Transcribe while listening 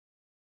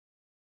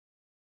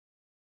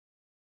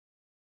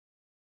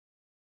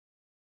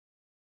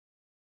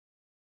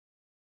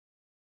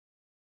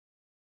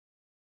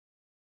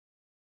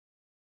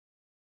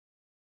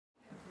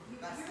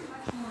Well,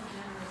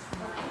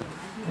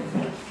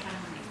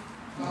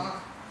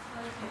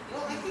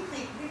 I think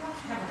they don't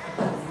have a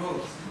couple of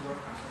roads to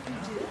work on.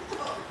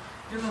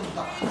 They're little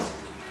dots.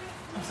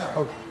 I'm sorry.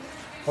 Oh,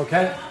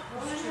 okay.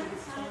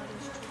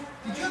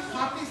 Did you have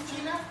copies,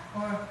 Gina?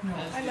 Or no?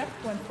 I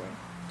left one for you.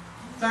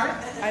 Sorry?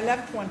 I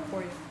left one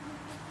for you.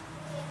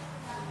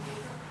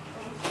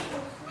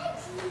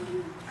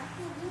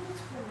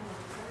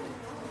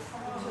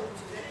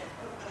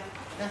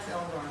 That's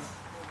Eldar's.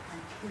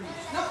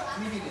 No,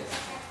 maybe it is.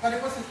 But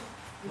it wasn't.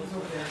 It was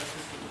over there.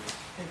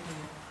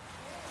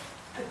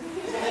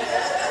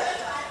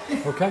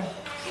 Okay.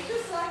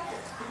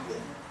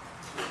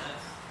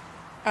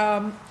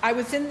 I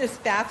was in this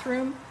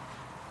bathroom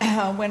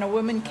when a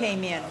woman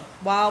came in.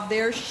 While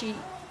there, she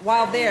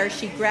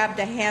grabbed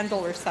a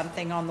handle or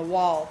something on the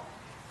wall,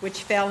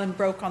 which fell and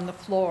broke on the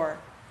floor.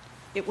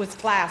 It was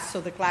glass, so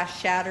the glass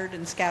shattered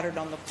and scattered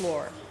on the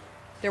floor.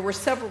 There were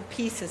several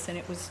pieces, and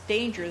it was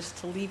dangerous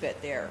to leave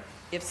it there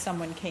if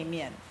someone came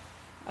in.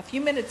 A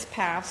few minutes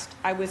passed.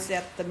 I was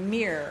at the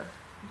mirror,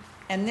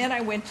 and then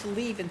I went to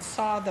leave and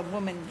saw the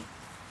woman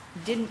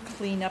didn't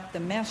clean up the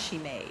mess she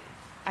made.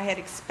 I had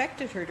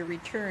expected her to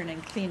return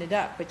and clean it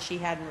up, but she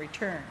hadn't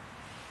returned.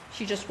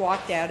 She just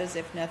walked out as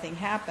if nothing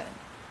happened.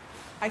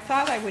 I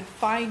thought I would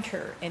find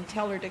her and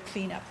tell her to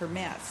clean up her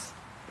mess.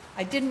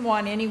 I didn't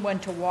want anyone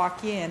to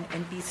walk in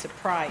and be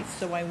surprised,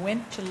 so I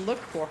went to look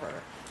for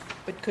her,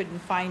 but couldn't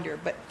find her.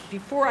 But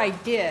before I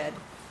did,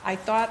 I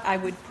thought I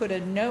would put a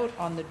note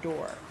on the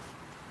door.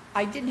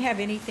 I didn't have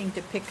anything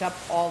to pick up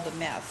all the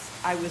mess.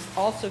 I was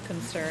also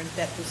concerned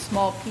that the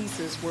small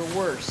pieces were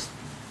worse,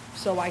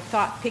 so I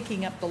thought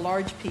picking up the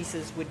large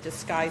pieces would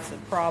disguise the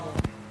problem.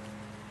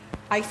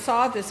 I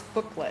saw this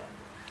booklet,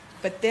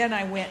 but then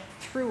I went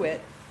through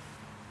it.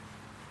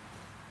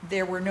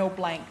 There were no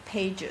blank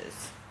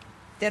pages.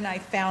 Then I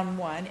found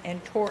one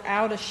and tore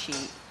out a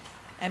sheet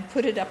and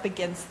put it up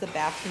against the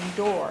bathroom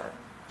door.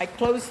 I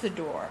closed the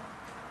door.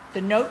 The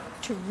note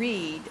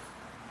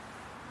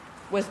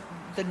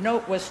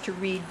was to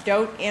read,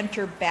 "Don't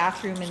enter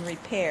bathroom and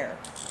repair."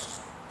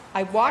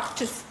 I walked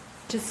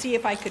to see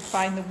if I could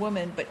find the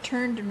woman, but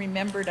turned and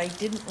remembered I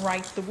didn't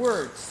write the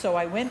words. So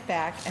I went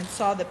back and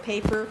saw the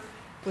paper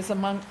was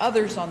among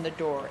others on the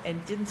door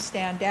and didn't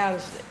stand out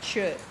as it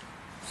should.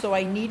 So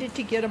I needed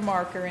to get a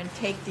marker and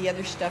take the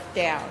other stuff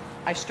down.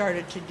 I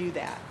started to do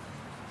that.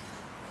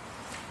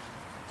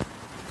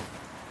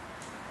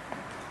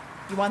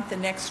 You want the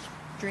next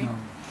dream? No.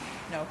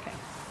 No, okay.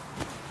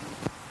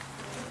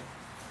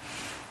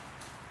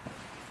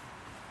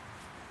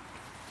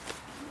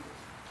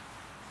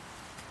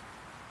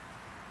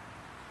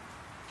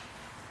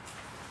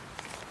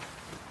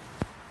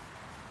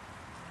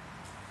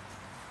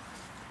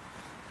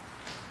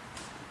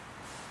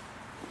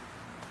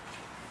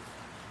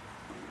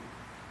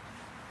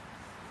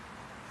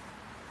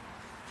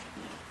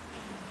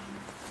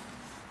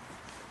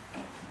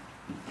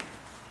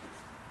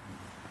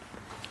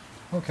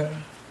 Okay.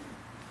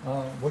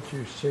 What do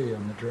you see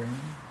in the dream?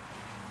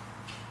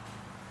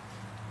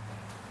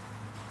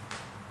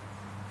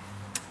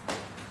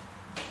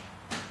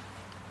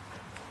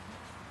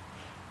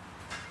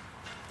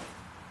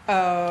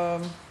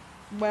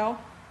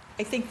 Well,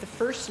 I think the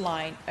first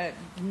line,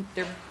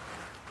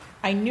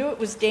 I knew it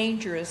was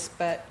dangerous,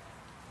 but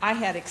I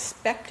had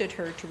expected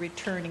her to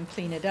return and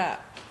clean it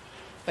up,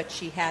 but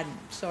she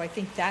hadn't. So I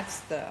think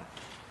that's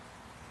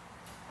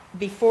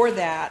before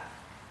that,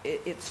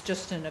 it's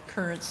just an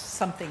occurrence,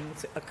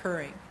 something's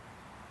occurring.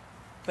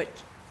 But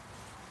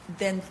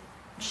then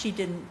she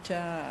didn't,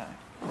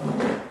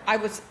 I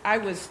was,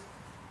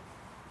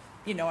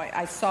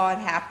 I saw it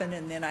happen,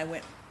 and then I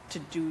went to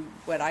do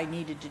what I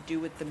needed to do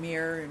with the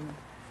mirror and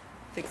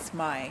fix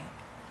my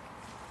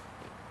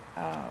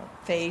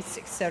face,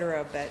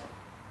 etc. But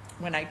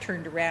when I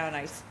turned around,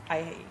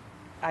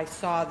 I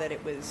saw that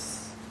it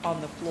was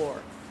on the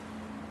floor.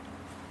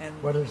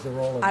 And what is the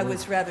role of I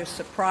was rather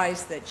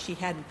surprised that she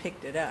hadn't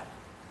picked it up.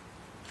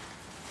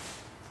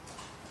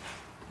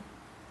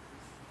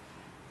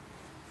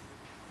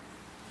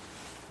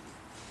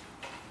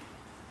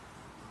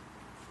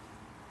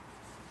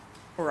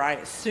 Or I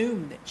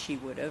assumed that she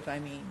would have. I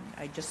mean,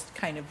 I just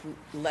kind of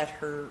let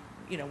her,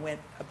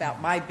 went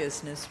about my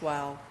business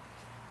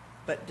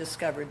but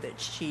discovered that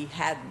she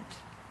hadn't.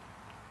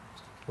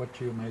 What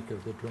do you make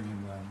of the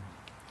dream then?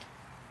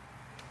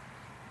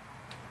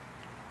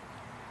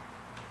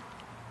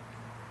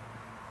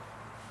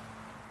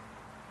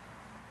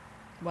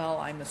 Well,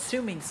 I'm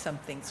assuming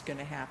something's going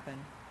to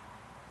happen.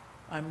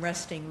 I'm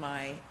resting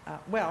my, I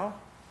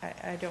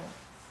don't,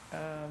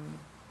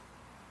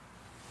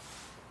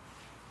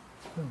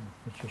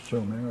 It's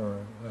assuming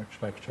or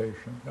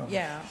expectation.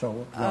 Yeah.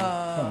 So,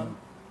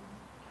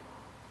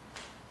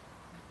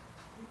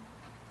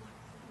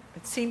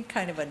 it seemed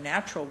kind of a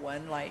natural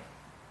one, like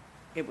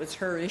it was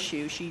her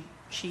issue. She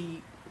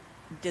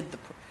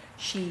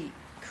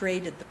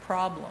created the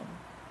problem,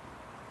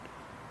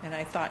 and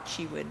I thought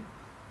she would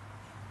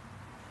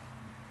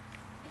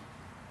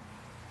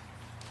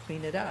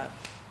clean it up.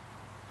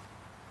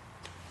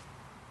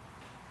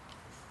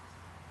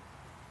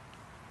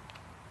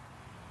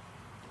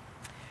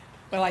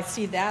 Well, I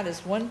see that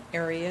as one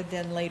area,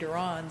 then later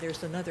on,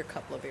 there's another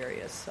couple of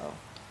areas, so.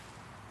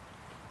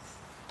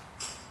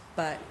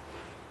 But,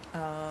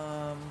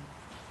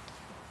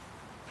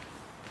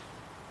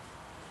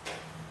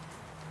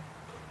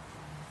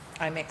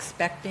 I'm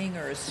expecting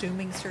or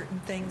assuming certain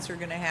things are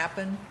gonna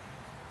happen,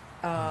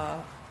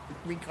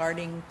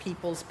 regarding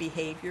people's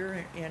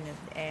behavior,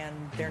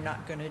 and they're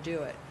not gonna do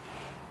it.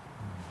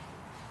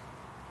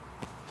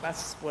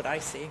 That's what I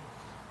see.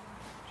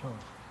 So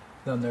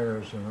then there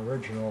is an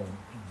original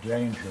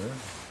danger,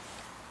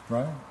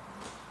 right?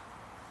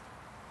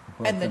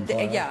 And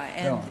Broken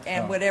glass.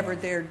 and whatever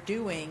they're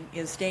doing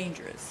is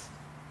dangerous.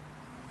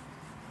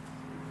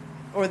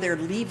 Or they're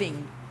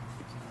leaving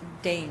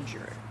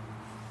danger.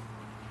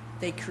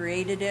 They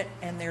created it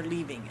and they're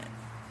leaving it.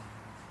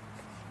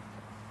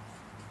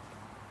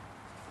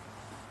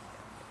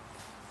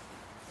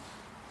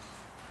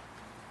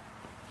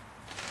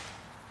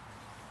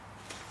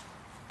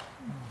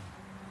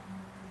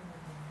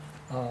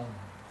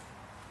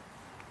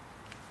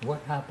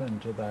 What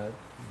happened to that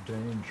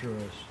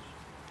dangerous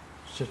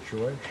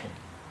situation?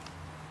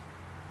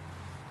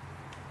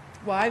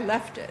 Well, I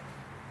left it.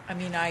 I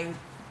mean, I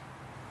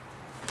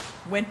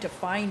went to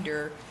find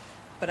her,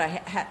 but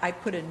I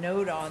put a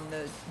note on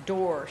the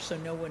door so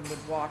no one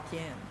would walk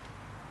in.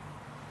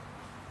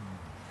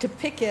 To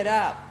pick it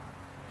up,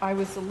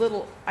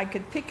 I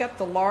could pick up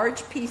the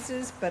large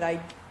pieces, but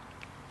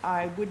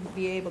I wouldn't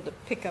be able to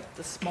pick up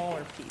the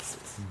smaller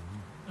pieces.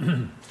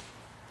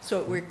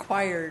 So it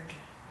required...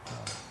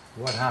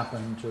 What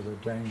happened to the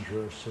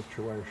dangerous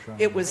situation?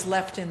 It was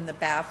left in the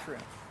bathroom.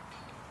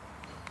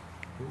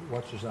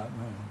 What does that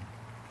mean?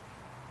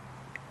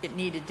 It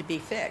needed to be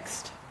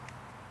fixed.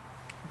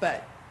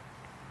 But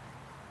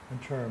In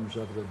terms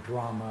of the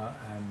drama,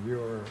 and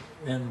you're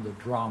in the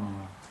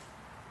drama,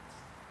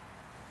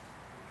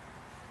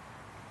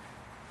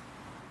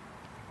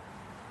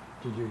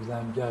 did you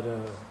then get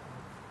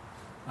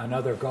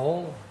another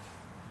goal?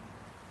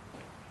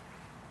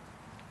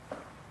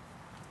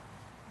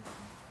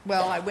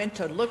 well, I went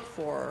to look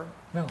for her,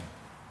 No.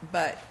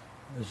 but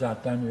Is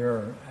that then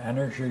your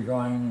energy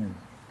going?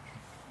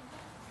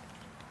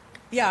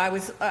 yeah, I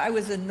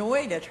was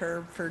annoyed at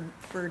her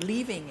for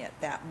leaving it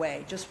that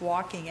way, just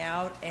walking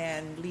out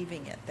and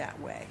leaving it that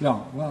way.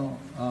 Yeah, well,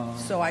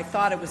 So I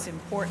thought it was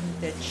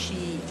important that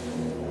she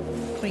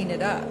clean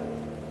it up.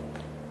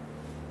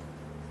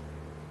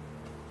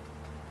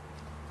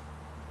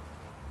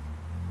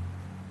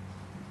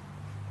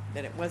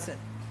 That it wasn't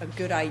a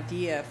good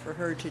idea for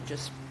her to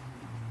just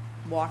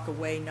walk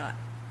away not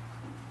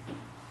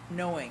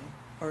knowing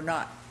or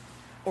not,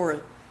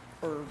 or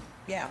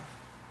yeah.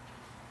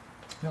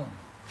 yeah.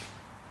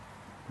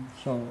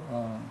 So,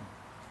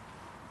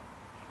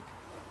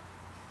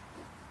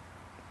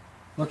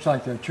 looks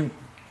like there are two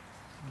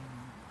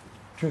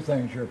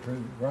things you're,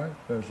 right?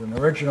 There's an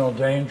original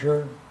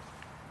danger,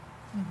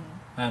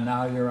 and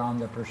now you're on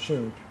the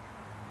pursuit.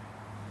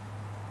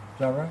 Is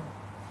that right?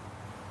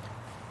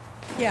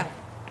 Yeah,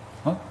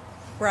 Huh?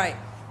 right.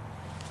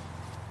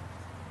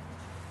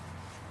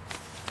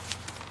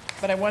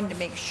 But I wanted to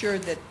make sure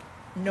that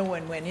no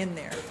one went in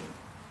there.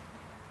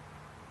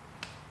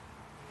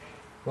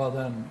 Well,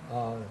 then,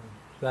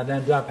 that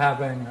ends up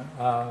having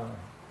a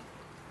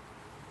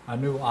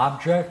new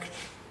object.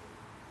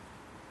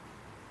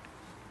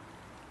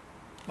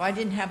 Well, I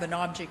didn't have an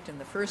object in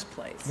the first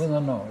place.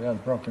 No, you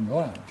had broken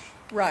glass.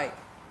 Right.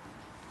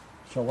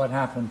 So what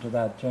happened to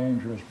that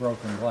dangerous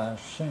broken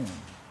glass scene?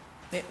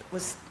 It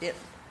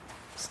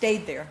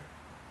stayed there.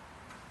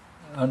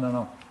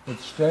 No. It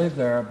stayed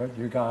there, but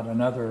you got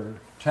another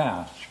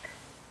task.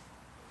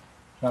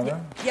 Is that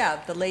right?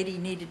 Yeah, the lady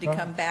needed to Right.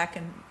 come back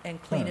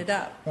and clean it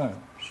up. Right,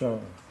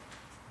 so...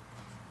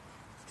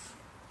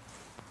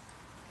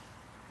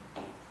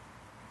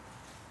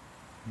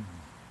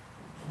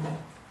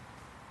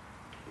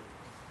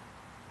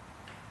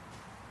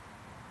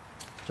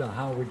 So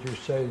how would you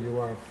say you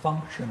are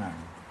functioning?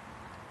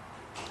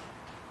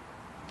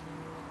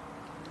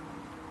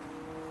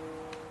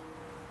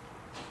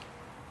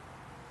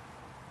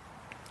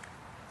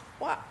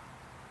 Well,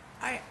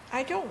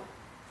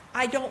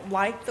 I don't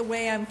like the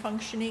way I'm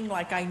functioning.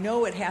 Like, I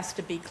know it has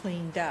to be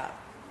cleaned up.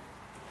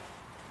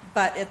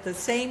 But at the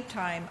same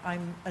time,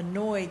 I'm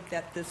annoyed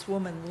that this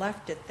woman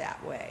left it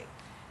that way,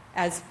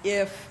 as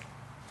if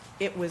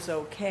it was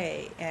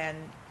okay. And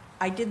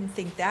I didn't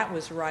think that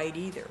was right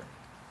either.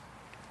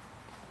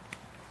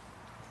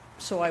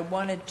 So I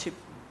wanted to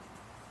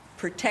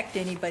protect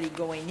anybody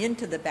going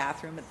into the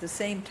bathroom, at the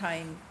same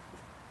time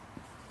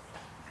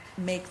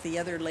make the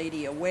other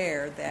lady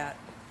aware that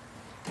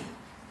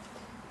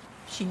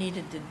she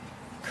needed to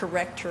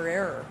correct her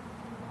error.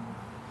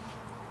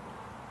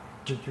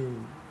 Did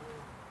you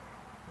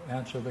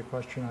answer the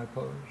question I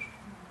posed?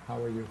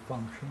 How are you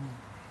functioning?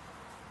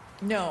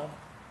 No,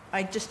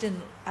 I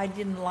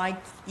didn't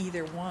like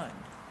either one.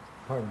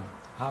 Pardon me.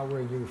 How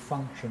are you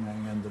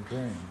functioning in the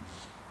dream?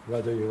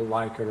 Whether you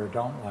like it or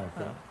don't like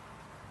it.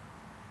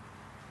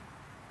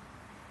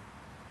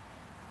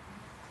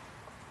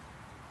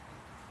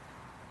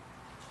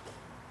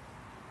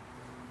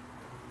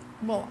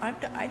 Well,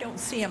 I don't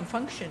see him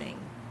functioning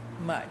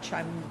much.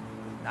 I'm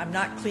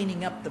not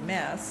cleaning up the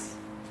mess.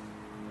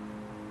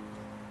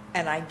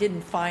 And I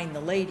didn't find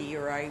the lady,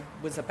 or I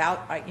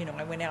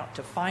went out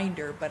to find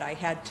her, but I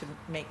had to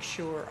make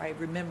sure, I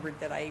remembered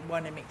that I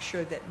want to make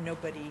sure that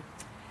nobody,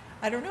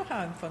 I don't know how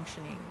I'm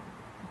functioning,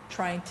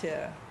 trying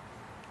to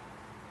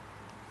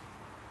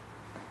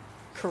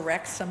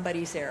correct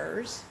somebody's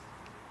errors.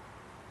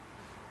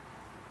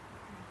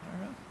 I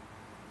don't know.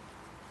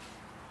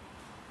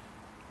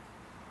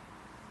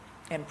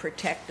 And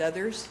protect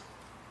others.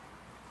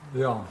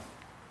 Yeah.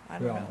 I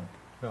don't know.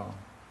 Yeah.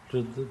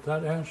 Did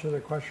that answer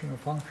the question of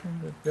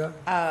function?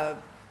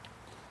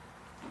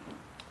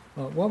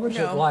 What was it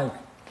No. like?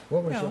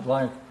 What was No. it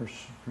like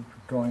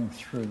going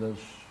through this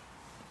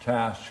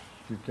task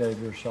you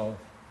gave yourself?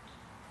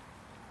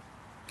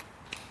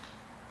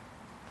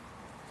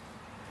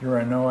 You're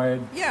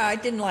annoyed, Yeah, I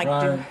didn't like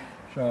right?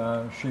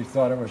 to. She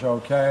thought it was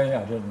okay.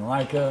 I didn't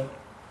like it.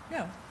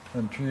 No.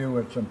 And to you,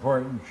 it's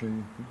important. She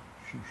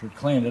should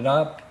clean it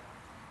up.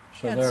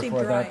 So Yeah, it seemed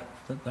therefore, right.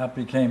 that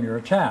became your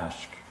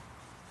task.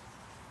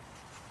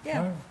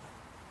 Yeah.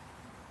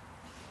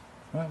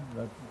 Right?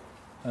 Right?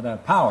 That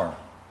had power.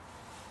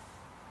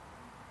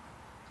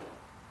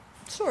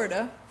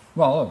 Sorta.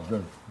 Well,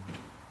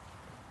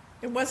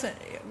 It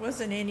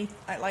wasn't any.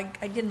 I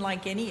didn't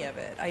like any of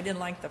it. I didn't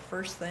like the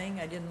first thing.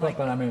 I didn't like.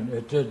 but I mean,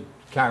 it did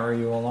carry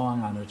you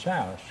along on a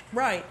task.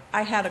 Right.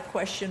 I had a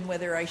question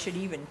whether I should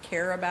even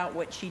care about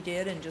what she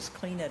did and just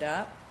clean it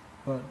up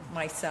But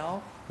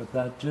myself.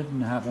 that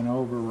didn't have an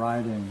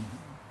overriding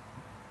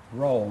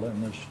role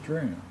in this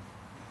dream.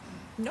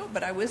 No,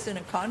 but I was in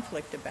a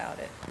conflict about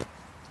it.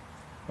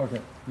 Okay,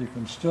 you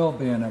can still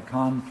be in a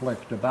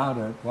conflict about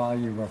it while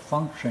you were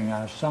functioning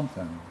as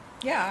something.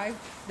 Yeah,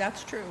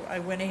 that's true. I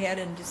went ahead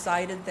and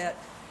decided that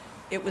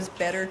it was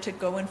better to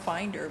go and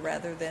find her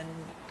rather than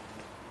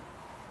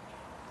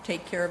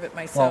take care of it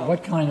myself. Well,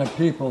 what kind of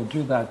people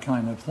do that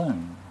kind of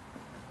thing?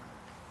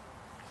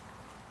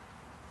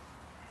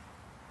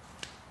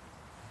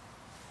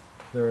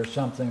 There is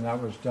something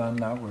that was done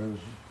that was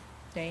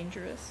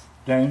Dangerous.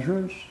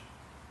 dangerous,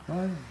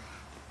 right?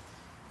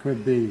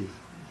 Could be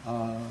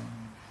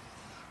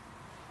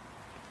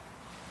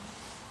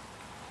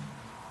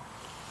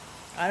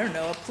I don't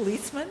know, a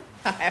policeman?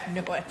 I have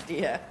no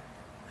idea.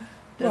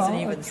 Doesn't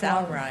well, even it's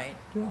sound not- right.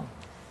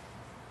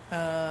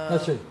 Yeah.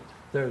 Let's see.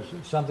 There's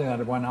something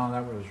that went on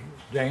that was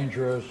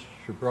dangerous.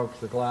 She broke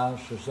the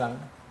glass. Is that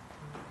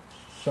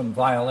some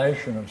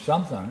violation of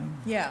something,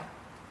 Yeah.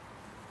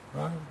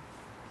 right?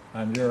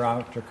 And you're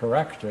out to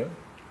correct it,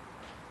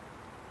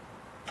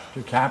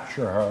 to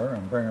capture her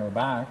and bring her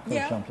back or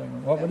Yeah.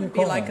 something. What That would you would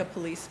call be like that? a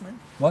policeman.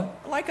 What?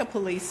 Like a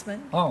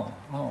policeman. Oh,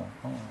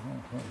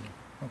 okay.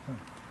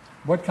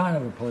 What kind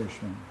of a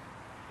policeman?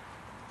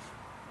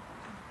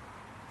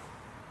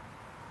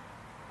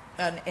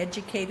 An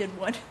educated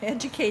one,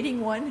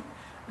 educating one.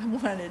 I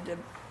wanted to,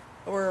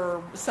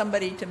 or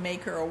somebody to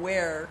make her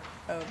aware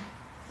of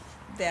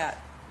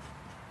that.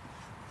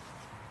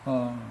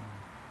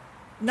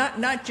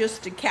 Not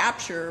just to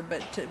capture her,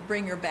 but to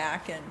bring her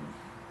back and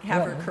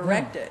have her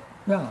correct it.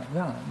 Yeah,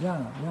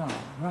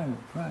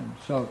 right.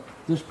 So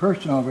this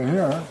person over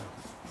here,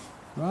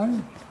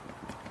 right?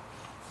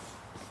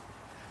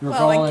 Your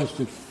Well, goal is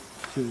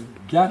to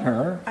get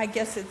her I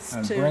guess it's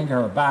and to. bring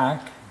her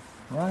back,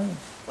 right?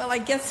 Well, I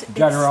guess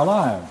Get her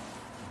alive.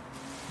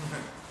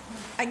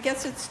 I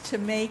guess it's to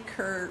make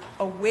her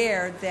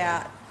aware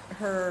that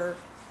her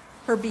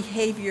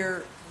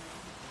behavior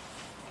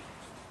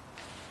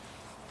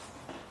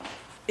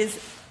is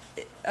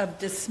of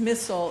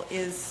dismissal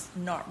is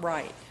not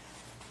right.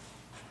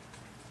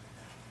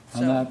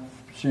 And that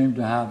seemed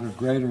to have a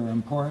greater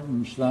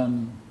importance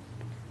than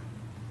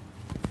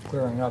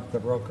clearing up the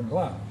broken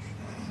glass,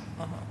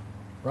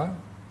 right?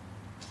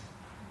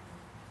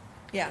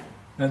 Yeah,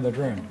 In the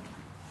dream.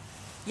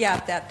 yeah,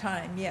 at that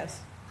time,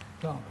 yes.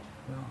 No.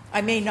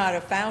 I may not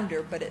have found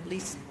her, but at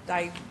least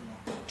I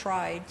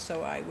tried,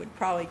 so I would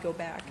probably go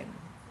back and.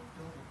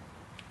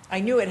 I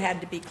knew it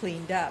had to be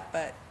cleaned up,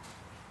 but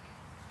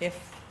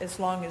as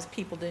long as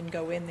people didn't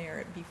go in there,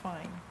 it'd be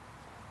fine.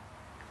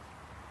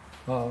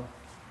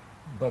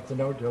 But the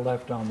note you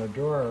left on the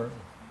door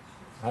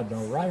had no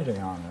writing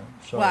on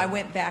it. So, Well, I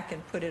went back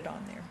and put it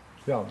on there.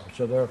 yeah,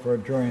 so therefore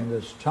during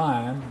this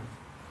time,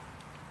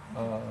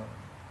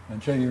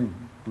 until you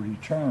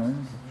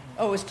returned,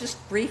 Oh, it was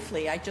just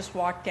briefly. I just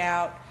walked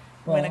out,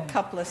 went a Well-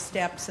 couple of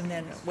steps, and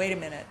then, wait a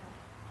minute.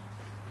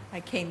 I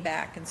came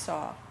back and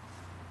saw.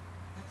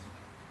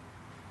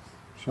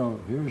 so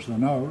here's the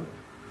note,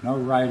 no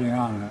writing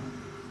on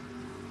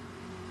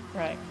it.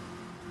 Right.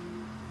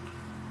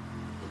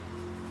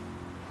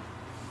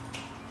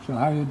 So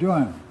how you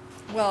doing?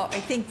 Well, I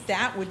think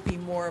that would be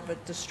more of a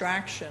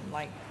distraction,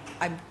 like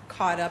I'm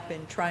caught up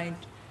in trying,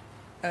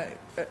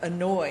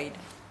 annoyed,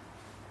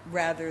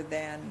 rather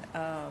than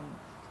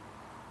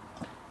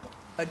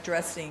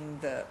addressing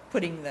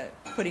putting the.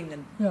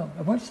 Yeah,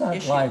 what's that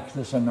Issue. like,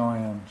 this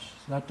annoyance?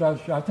 That does,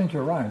 I think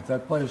you're right,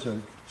 that plays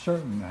a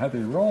certain heavy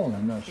role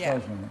in this, Yeah.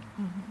 doesn't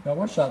it? Now,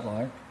 what's that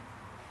like?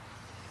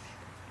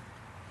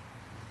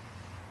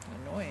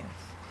 annoyance.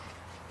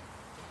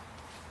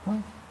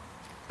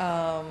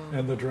 Huh?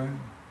 In the dream?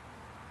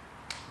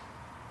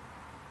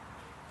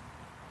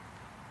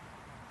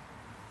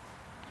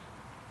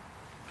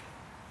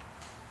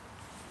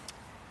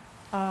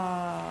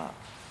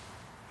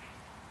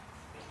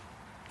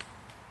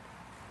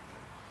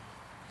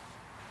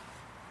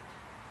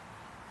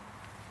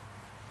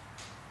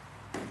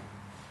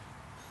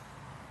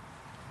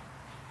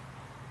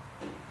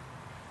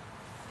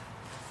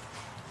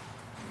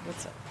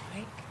 What's it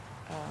like?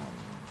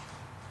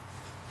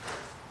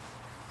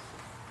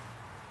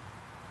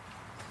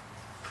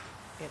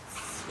 It's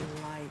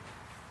like,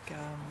 I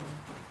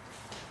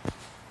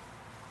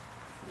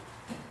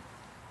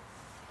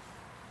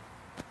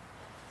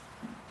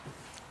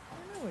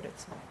don't know what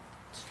it's like.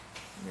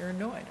 You're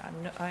annoyed.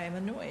 I am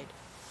annoyed.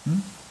 Hmm?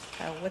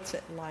 What's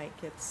it like?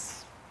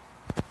 It's,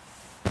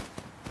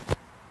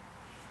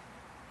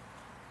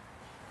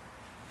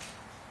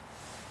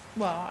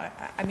 well,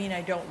 I mean,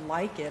 I don't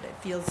like it. It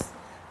feels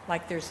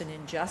like there's an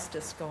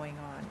injustice going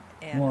on,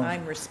 and Well,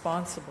 I'm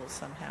responsible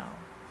somehow.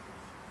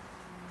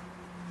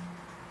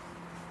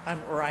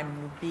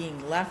 I'm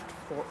being left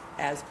for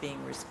as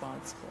being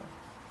responsible.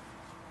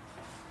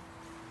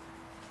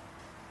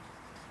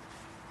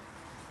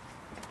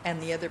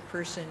 And the other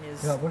person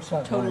is Yeah, what's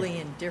that totally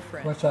like?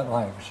 indifferent. What's that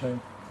like?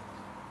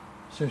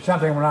 See,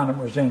 something went on that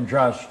was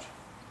unjust,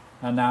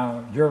 and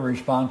now you're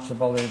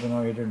responsible even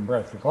though you didn't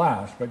break the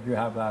glass, but you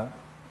have that,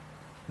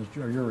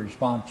 you're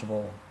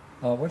responsible.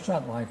 What's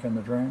that like in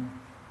the dream?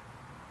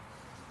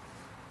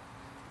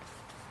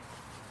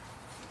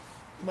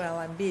 Well,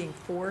 I'm being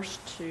forced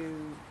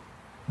to...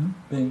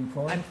 Being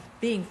forced? I'm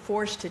being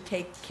forced to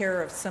take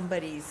care of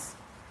somebody's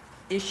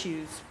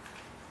issues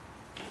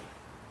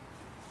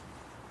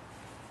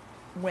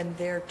when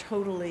they're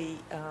totally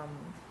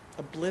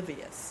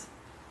oblivious.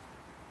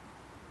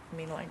 I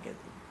mean, like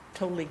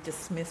totally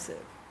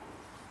dismissive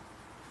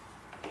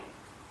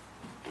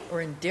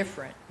or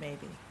indifferent,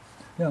 maybe.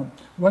 Yeah.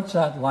 What's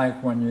that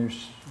like when you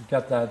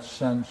get that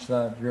sense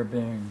that you're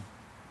being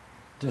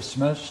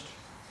dismissal?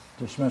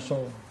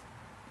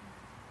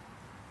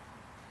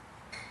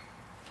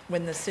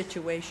 When the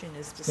situation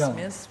is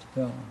dismissed,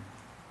 Yeah.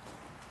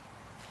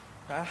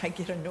 I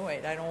get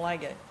annoyed. I don't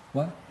like it.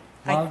 What?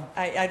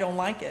 I don't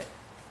like it.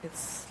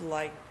 It's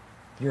like...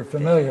 You're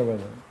familiar with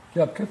it.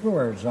 Yeah, put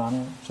words on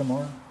it some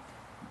more.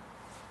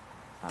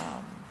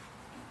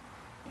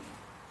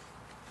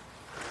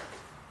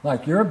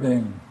 Like you're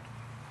being...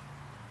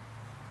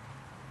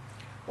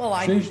 Well,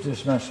 she's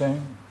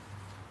dismissing.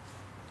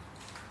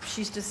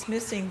 She's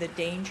dismissing the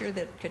danger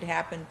that could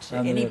happen to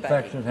and anybody. the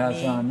effect it has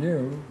me, on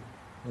you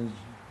is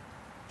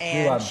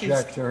and you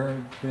object to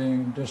her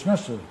being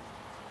dismissive.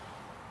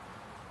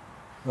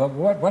 But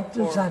what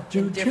does that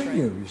do to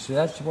you? You see,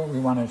 that's what we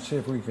want to see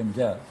if we can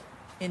get.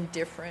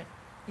 Indifferent.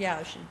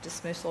 Yeah, she's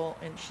dismissal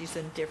and she's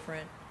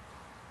indifferent.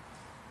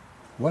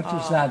 What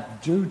does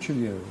that do to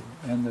you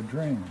in the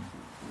dream?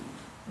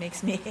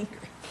 Makes me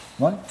angry.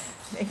 What?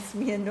 Makes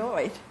me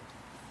annoyed.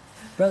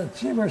 But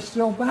see, we're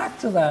still back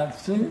to that.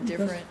 See?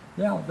 Indifferent.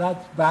 Yeah,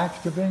 that's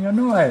back to being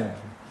annoyed.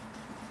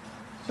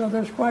 So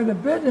there's quite a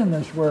bit in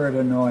this word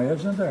annoy,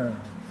 isn't there?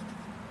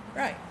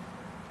 Right.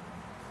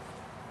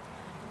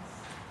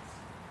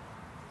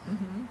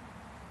 Mm-hmm.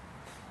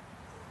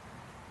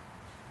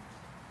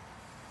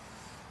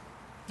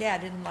 Yeah, I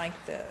didn't like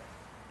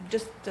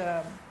just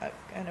a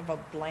kind of a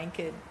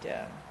blanket,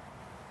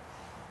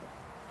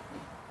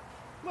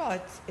 well,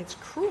 it's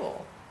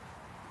cruel.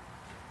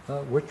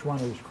 Which one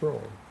is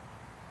cruel?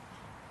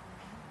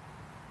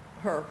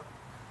 Her.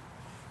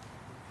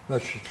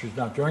 But she's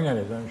not doing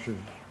anything.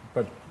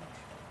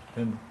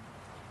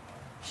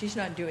 She's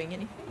not doing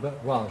anything.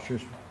 But, well, you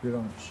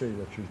don't see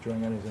that she's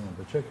doing anything in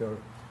particular.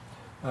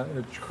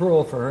 It's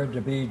cruel for her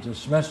to be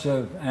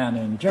dismissive and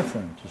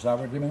indifferent. Is that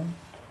what you mean?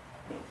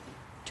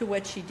 To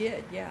what she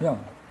did, yeah.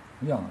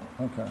 Yeah,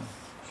 okay.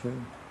 See?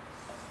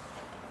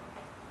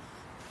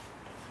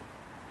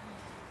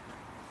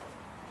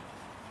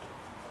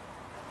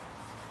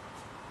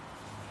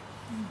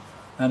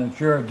 And it's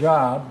your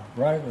job,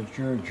 right? It's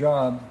your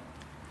job.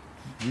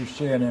 You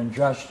see an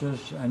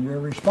injustice and you're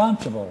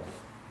responsible.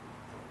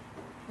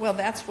 Well,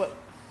 that's what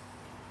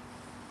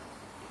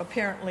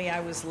apparently I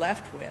was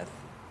left with.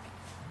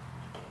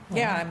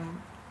 Yeah,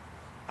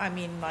 I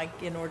mean,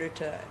 like, in order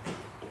to,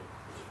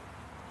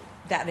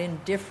 that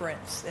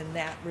indifference and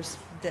that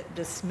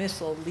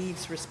dismissal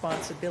leaves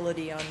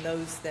responsibility on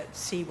those that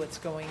see what's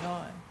going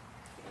on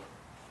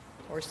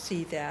or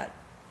see that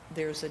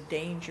there's a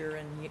danger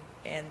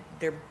and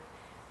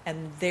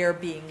they're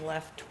being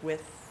left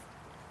with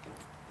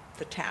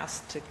the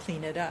task to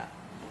clean it up.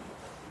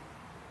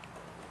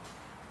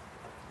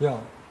 Yeah,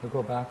 we'll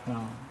go back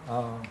now.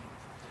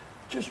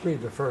 Just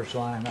read the first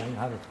line. I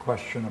had a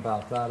question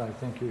about that. I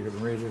think you can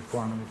read it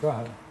for me. Go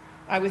ahead.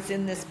 I was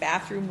in this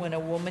bathroom when a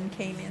woman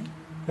came in.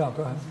 Yeah,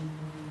 go ahead.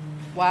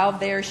 While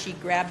there, she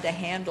grabbed a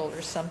handle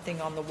or something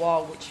on the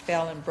wall, which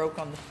fell and broke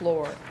on the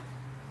floor.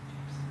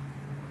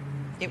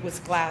 It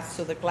was glass,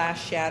 so the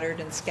glass shattered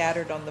and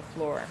scattered on the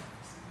floor.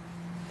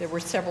 There were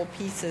several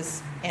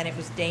pieces, and it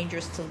was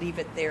dangerous to leave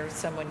it there if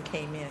someone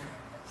came in.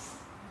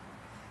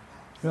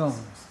 Yeah.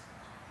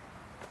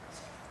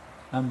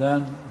 And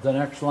then the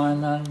next line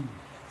then?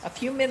 A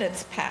few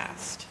minutes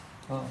passed.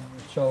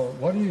 So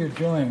what are you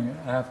doing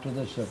after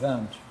this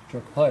event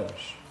took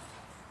place?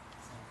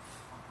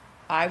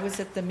 I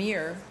was at the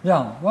mirror.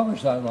 Yeah, what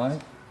was that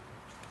like?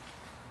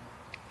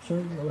 So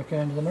you're looking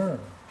into the mirror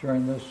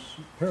during this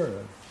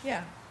period.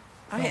 Yeah.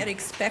 I had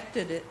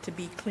expected it to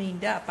be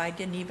cleaned up. I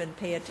didn't even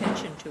pay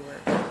attention to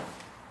her.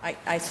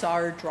 I saw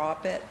her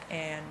drop it,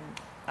 and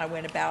I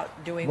went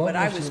about doing what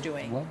I was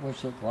doing. What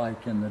was it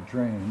like in the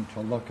dream to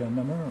look in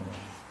the mirror?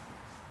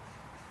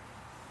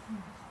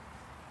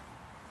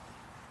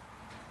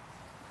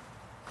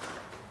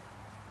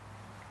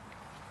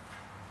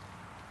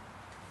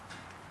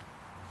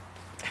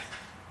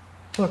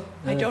 Look,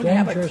 I don't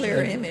have a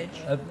clear image.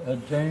 A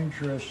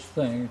dangerous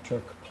thing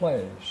took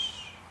place.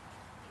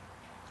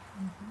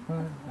 Mm-hmm.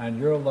 Right? And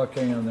you're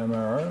looking in the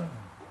mirror.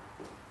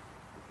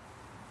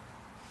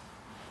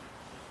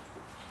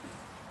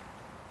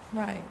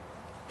 Right.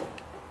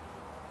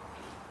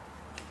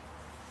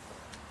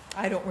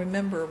 I don't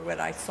remember what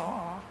I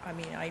saw. I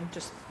mean, I'm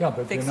just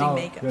fixing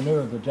makeup. You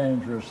knew the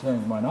dangerous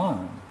thing went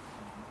on.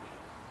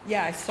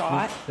 Yeah, I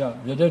saw it. Yeah,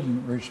 you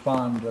didn't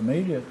respond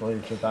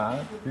immediately to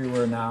that. You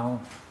were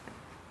now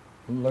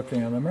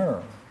looking in the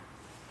mirror.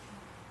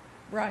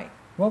 Right.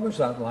 What was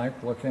that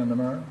like, looking in the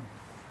mirror?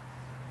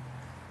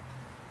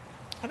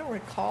 I don't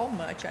recall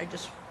much. I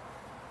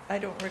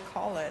don't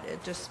recall it.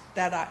 It just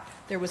that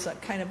there was a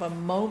kind of a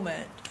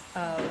moment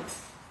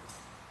of.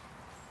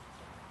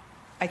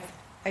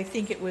 I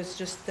think it was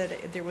just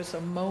that there was a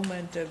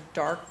moment of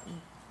dark,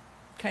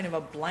 kind of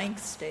a blank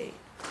state.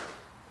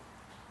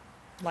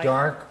 Like,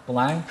 dark,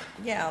 blank?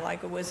 Yeah,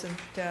 like it wasn't.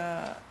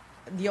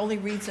 The only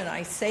reason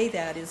I say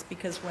that is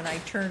because when I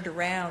turned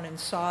around and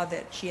saw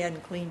that she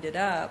hadn't cleaned it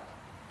up,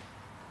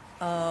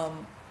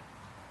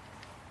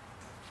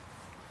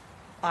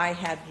 I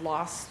had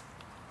lost,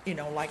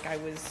 like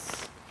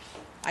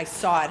I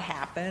saw it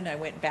happen. I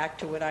went back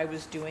to what I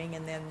was doing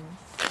and then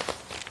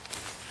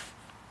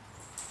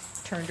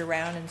turned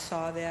around and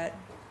saw that.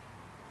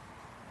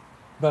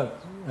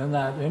 But in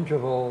that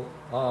interval,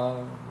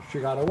 she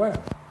got away.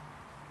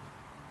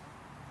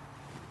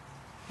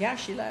 Yeah,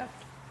 she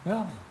left.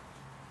 Yeah.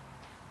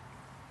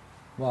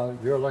 Well,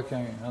 you're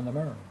looking in the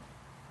mirror.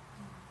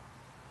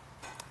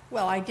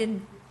 Well, I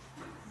didn't.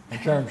 In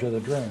terms of the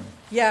dream.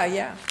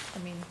 Yeah. I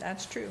mean,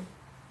 that's true.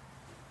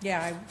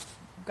 Yeah,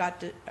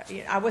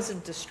 I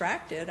wasn't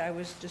distracted. I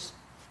was just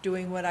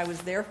doing what I was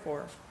there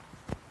for.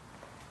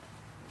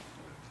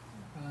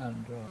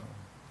 And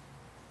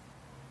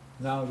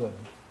now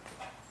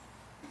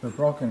the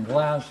broken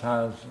glass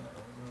has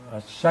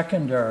a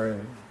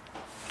secondary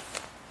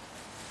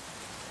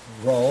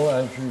role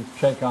as you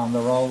take on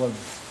the role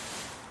of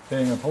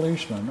being a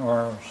policeman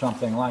or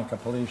something like a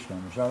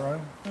policeman. Is that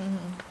right? Mm-hmm.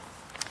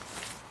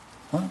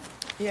 Huh?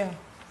 Yeah.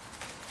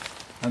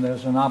 And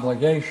there's an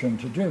obligation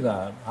to do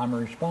that. I'm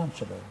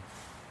responsible.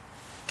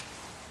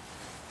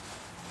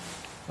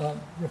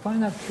 You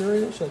find that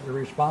curious that you're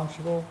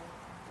responsible?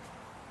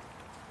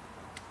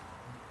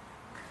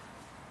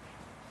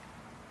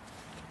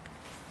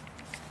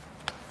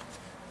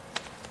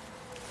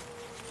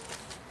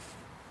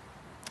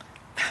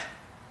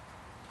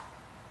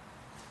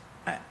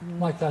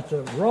 Like that's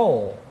a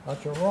role.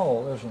 That's a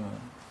role, isn't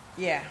it?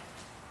 Yeah.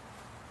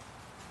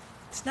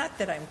 It's not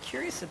that I'm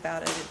curious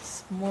about it.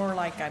 It's more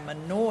like I'm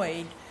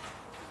annoyed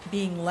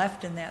being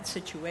left in that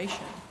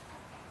situation.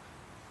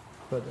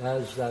 But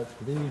as that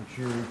leads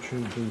you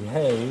to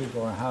behave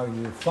or how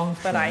you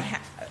function. But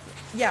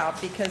yeah,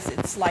 because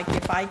it's like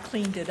if I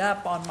cleaned it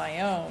up on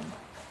my own,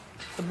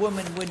 the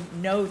woman wouldn't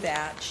know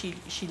that.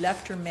 She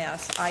left her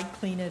mess. I'd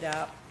clean it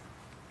up.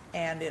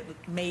 And it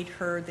made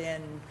her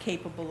then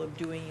capable of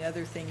doing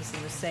other things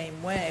in the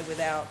same way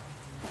without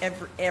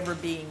ever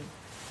being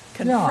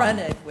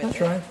confronted with that's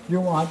it. Right.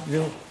 You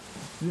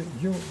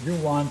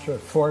want to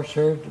force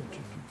her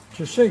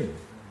to see,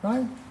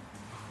 right?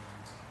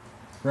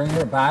 Bring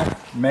her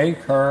back, make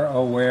her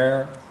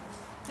aware.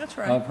 That's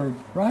right. Of her,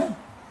 right?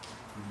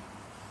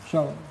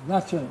 So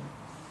that's a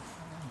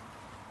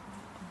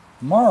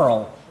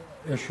moral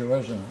issue,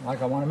 isn't it?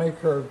 Like I want to make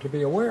her to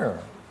be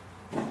aware.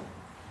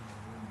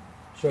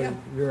 So yeah.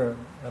 You're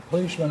a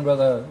policeman with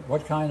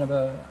what kind of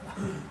a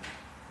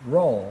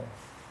role?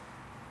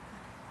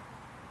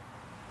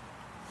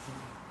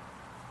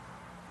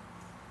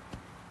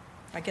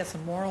 I guess a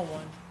moral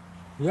one.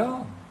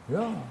 Yeah,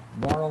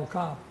 moral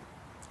cop.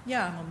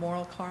 Yeah, I'm a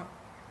moral cop.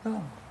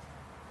 Yeah.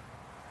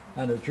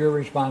 And it's your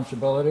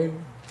responsibility,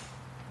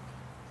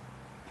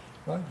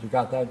 right? You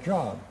got that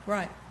job.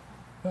 Right.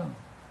 Yeah,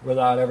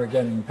 without ever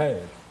getting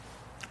paid.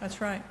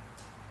 That's right.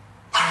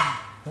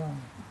 Yeah.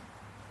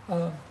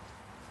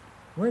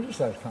 Where does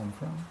that come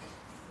from?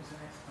 There's an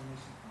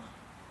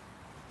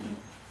explanation.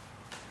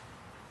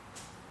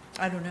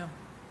 I don't know.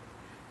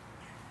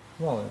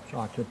 Well, it's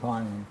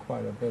occupying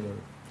quite a bit of...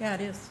 Yeah,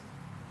 it is.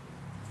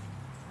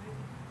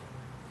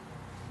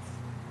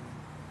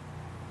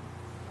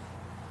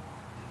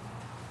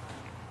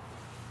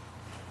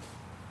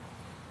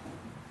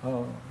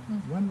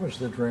 When was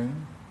the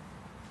dream?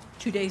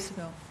 2 days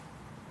ago.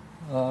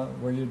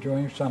 Were you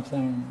doing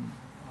something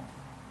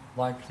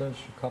like this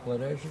a couple of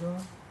days ago?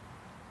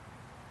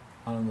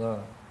 On the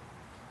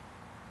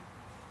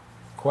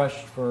quest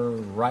for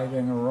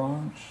righting a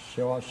wrong,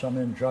 saw some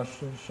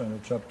injustice, and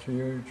it's up to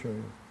you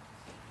to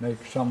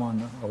make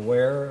someone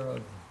aware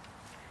of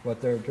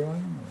what they're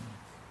doing?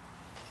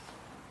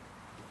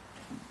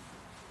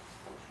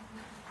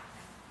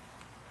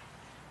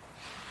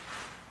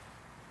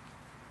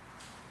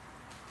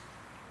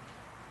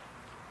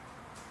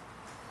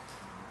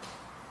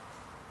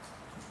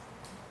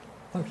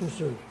 Look,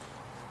 there's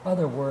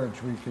other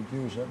words we could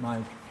use that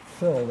might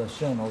fill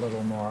this in a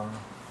little more.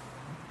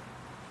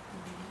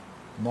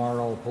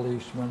 Moral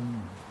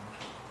policeman.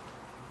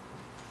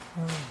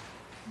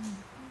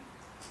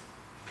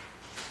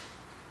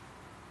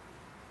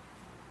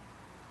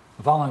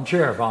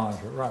 Volunteer,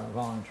 right,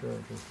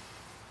 volunteer. Just,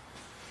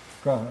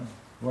 go ahead.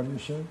 What do you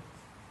say?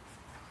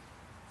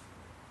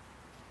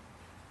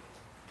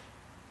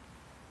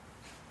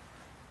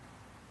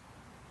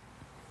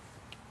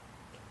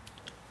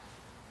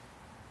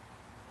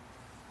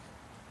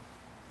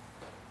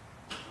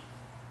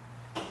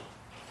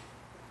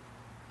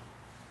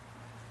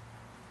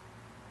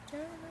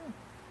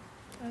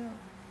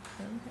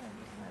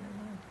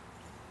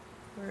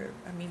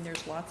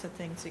 There's lots of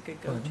things it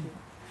could go to.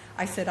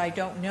 I said, I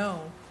don't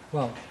know.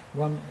 Well,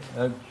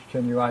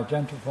 can you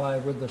identify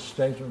with the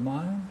state of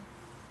mind?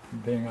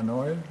 Being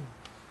annoyed?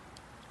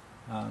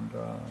 And,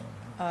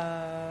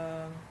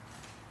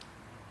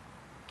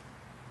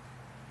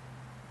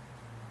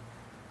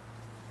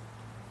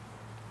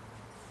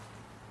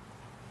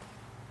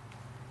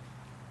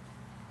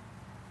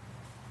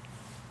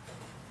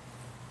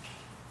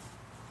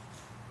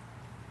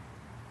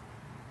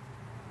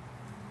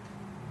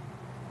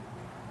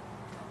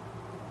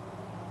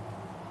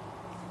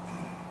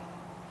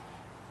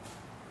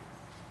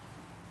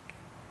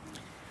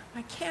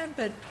 I can,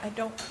 but I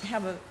don't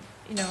have a,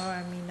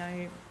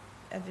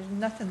 there's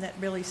nothing that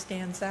really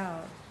stands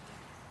out.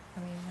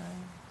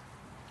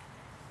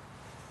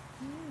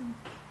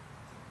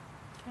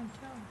 Can't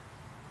tell.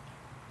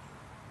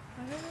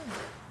 I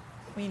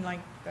don't know.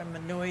 I'm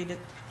annoyed at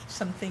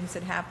some things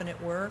that happen at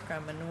work.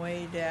 I'm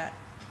annoyed at,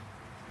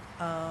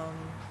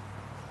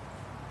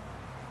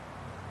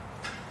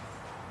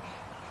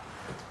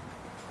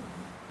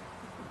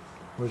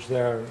 was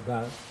there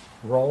that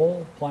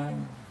role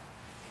playing?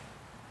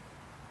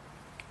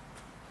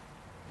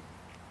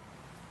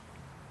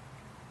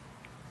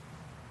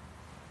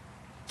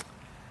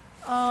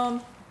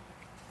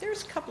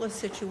 There's a couple of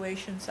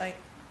situations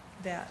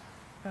that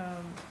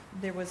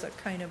there was a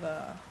kind of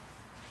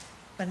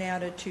an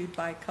attitude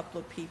by a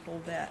couple of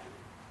people that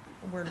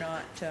were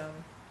not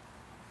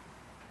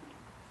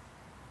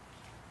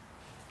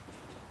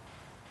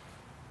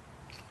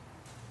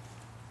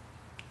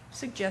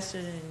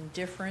suggested an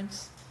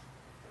indifference,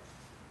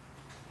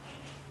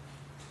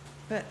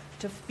 but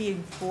to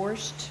being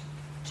forced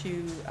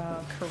to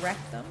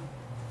correct them.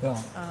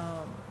 Yeah.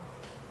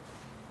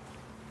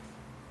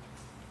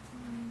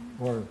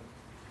 Or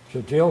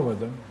to deal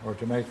with them, or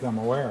to make them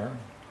aware.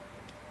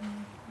 I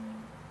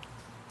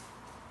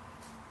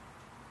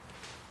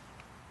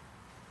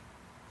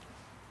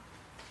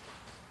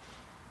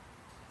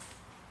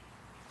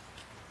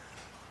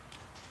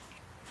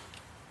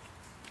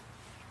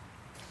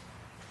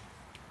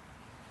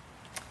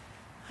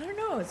don't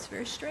know, it's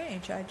very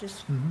strange. I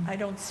just, I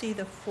don't see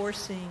the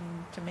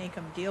forcing to make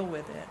them deal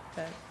with it,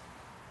 but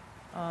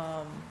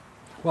Well,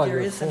 there you're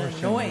is an forcing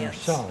annoyance.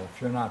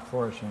 yourself. You're not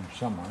forcing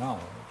someone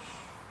else.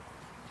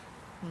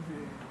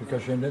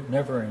 Because you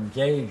never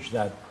engage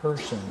that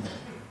person.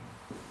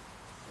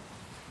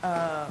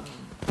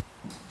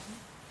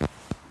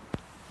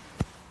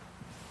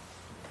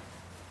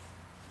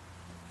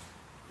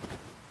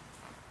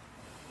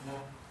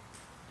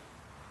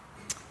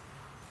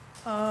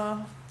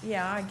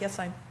 Yeah, I guess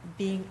I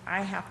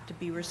have to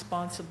be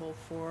responsible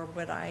for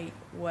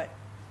what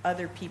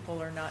other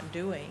people are not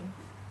doing.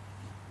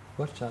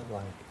 What's that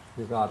like?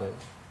 You got it.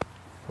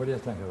 What do you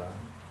think of that?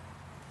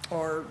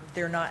 Or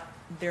they're not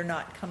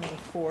coming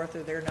forth,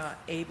 or they're not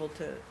able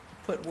to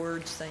put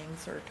words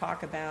things or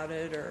talk about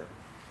it, or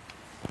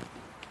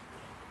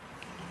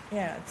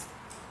yeah, it's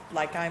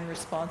like I'm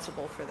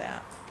responsible for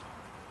that.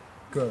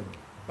 Good.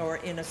 Or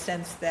in a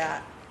sense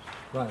that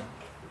Right.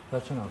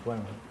 That's enough. Wait a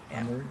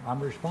minute. Yeah. I'm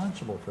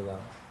responsible for that.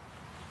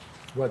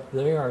 What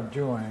they are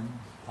doing,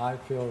 I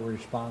feel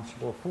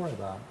responsible for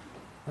that.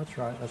 That's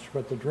right. That's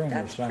what the dream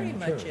that's is saying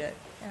pretty too. much it.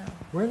 Yeah.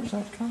 Where does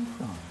that come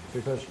from?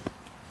 Because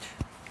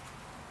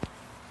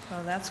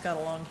Well, that's got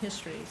a long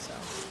history, so.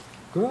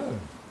 good.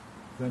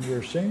 Then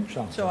you're seeing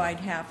something. So I'd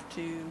have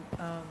to.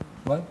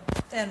 What?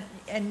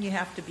 And you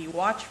have to be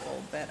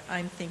watchful. But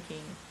I'm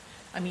thinking,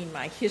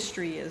 my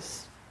history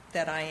is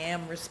that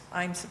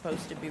I'm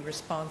supposed to be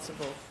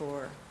responsible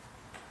for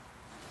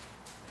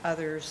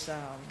others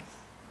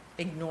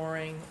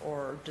ignoring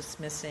or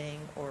dismissing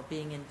or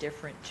being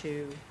indifferent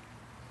to.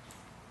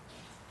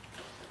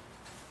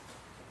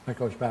 That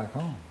goes back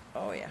home.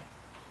 Oh yeah.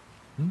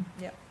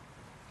 Yep.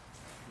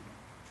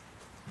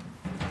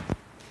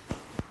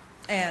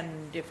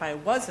 And if I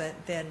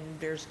wasn't, then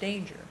there's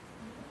danger,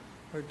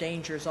 or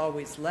danger's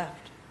always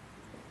left.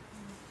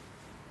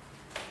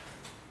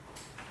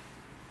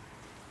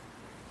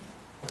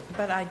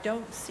 But I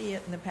don't see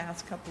it in the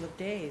past couple of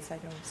days. I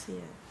don't see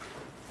it.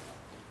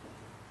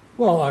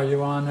 Well, are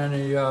you on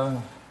any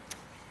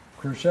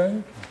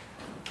crusade?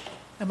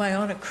 Am I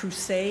on a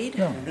crusade?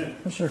 No,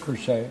 it's a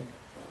crusade.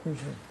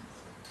 Crusade.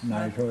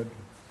 Knighthood.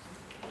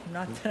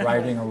 Not that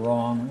Righting a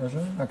wrong, isn't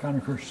it? A kind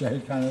of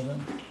crusade kind of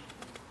thing.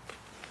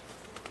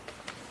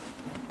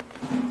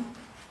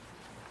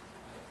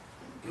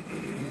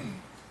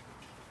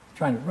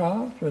 Trying to,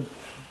 well, just,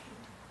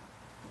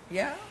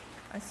 Yeah,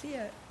 I see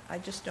it. I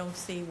just don't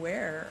see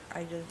where.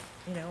 I just,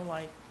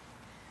 like,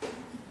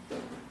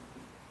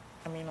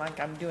 I mean, like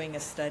I'm doing a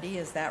study.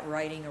 Is that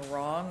righting a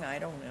wrong? I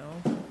don't know.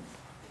 I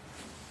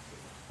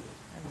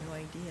have no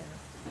idea.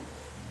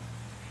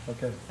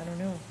 okay. I don't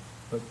know.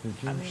 But you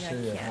do I mean, I see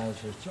it can't.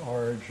 has its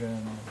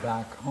origin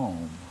back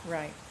home,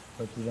 Right.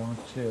 but you don't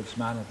see its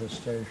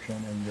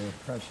manifestation in your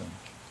present.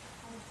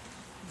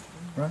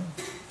 Right?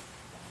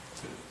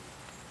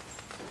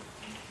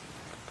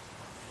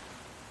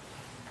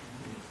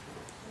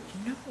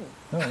 No,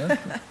 No,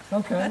 that's,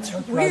 okay. That's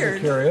rather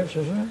weird. Curious,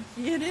 isn't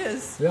it? it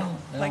is. Yeah.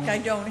 Like I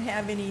don't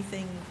have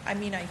anything, I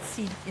mean, I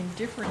see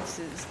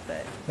indifferences,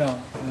 but Yeah,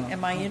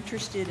 am I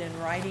interested in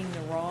righting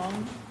the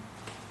wrong?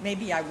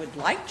 Maybe I would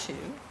like to.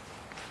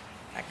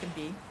 That could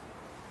be.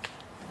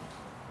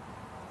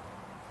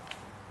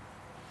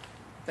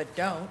 But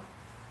don't.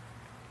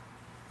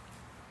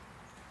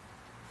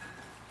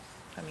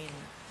 I mean,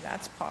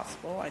 that's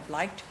possible. I'd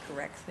like to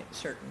correct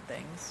certain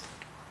things.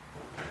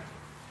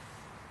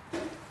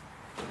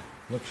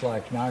 Looks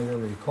like now you're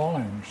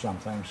recalling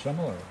something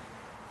similar.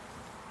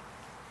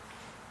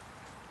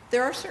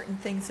 There are certain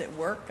things at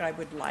work I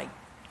would like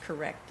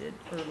corrected,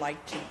 or like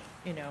to,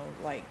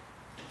 like,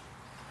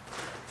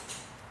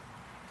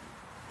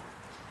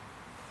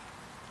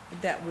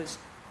 that was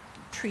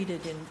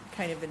treated in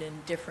kind of an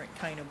indifferent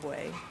kind of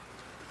way.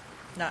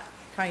 Not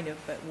kind of,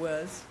 but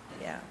was,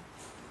 yeah.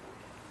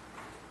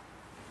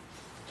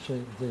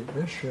 See,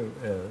 the issue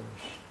is,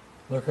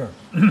 look here.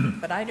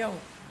 But I don't,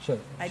 So,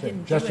 I so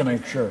didn't just do to make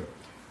anything. sure.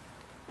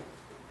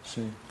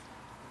 See,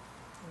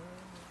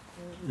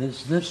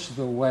 is this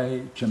the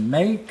way to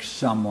make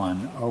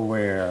someone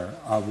aware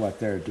of what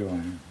they're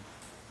doing?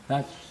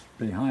 That's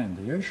behind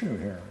the issue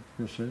here,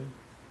 you see.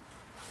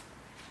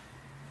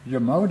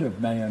 Your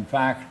motive may in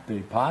fact be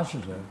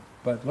positive,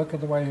 but look at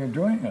the way you're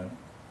doing it.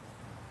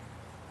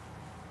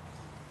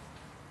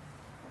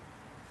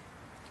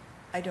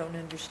 I don't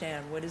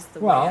understand. What is the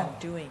way Well- I'm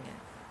doing it?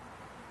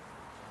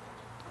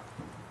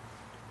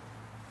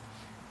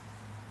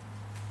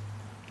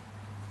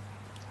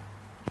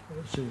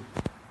 See,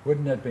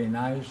 wouldn't it be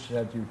nice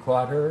that you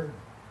caught her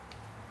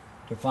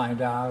to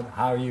find out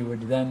how you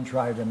would then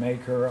try to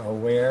make her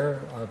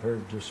aware of her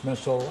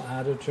dismissal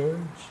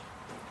attitudes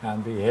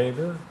and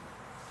behavior?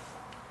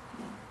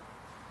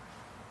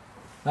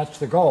 That's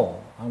the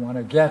goal. I want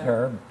to get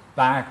her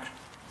back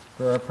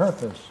for a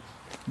purpose,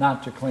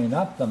 not to clean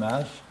up the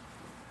mess,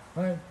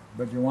 right?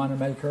 But you want to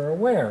make her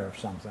aware of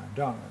something,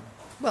 don't you?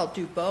 Well,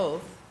 do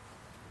both.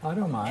 I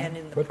don't mind. And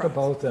in the Put the process.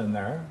 both in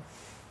there.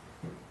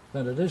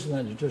 Then it isn't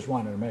that you just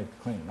wanted to make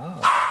it clean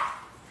up.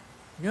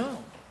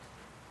 No.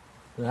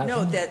 It No,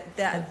 hasn't-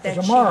 that It's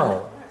a she-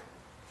 moral.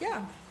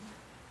 Yeah.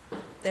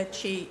 That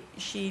she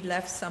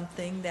left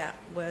something that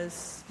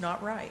was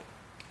not right.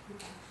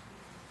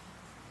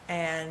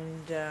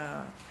 And,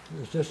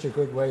 Is this a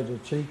good way to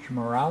teach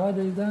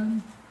morality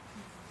then?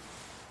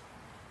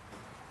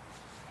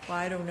 well,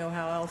 I don't know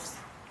how else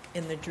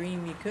in the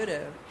dream you could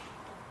have.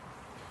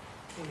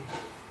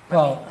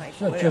 Well, like,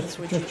 so what else just,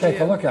 would just you take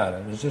do? a look at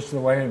it. Is this the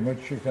way in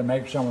which you can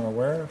make someone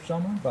aware of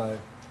someone by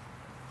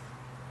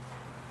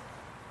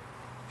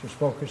just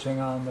focusing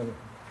on the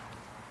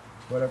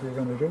whatever you're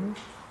going to do?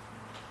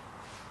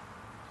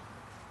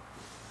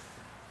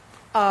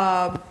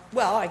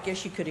 Well, I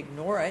guess you could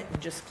ignore it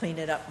and just clean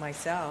it up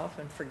myself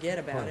and forget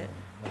about it.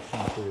 That's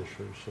not the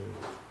issue, see.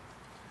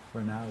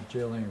 We're now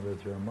dealing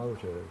with your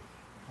motive.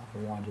 I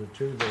want to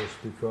do this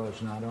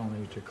because not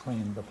only to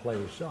clean the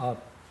place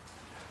up,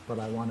 but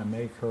I want to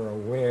make her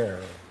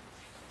aware.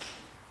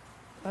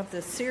 Of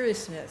the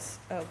seriousness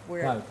of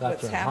where, Right,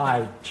 that's what's a high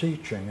happening.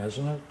 teaching,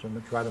 isn't it?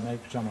 To try to make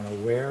someone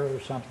aware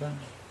of something?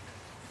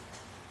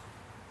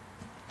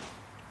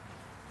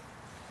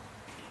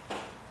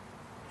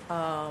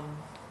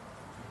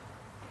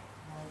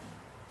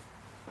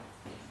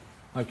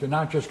 Like you're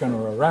not just going to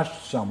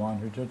arrest someone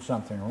who did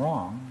something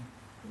wrong,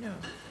 No.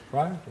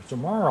 right? It's a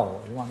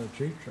moral. You want to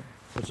teach them.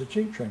 It's a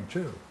teaching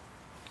too.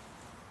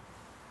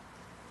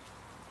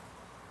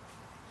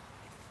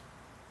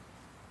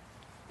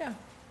 Yeah.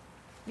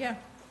 Yeah.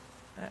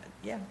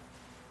 Yeah.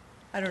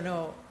 I don't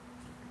know.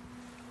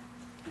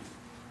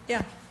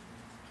 Yeah.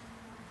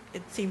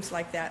 It seems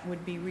like that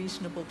would be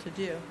reasonable to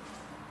do.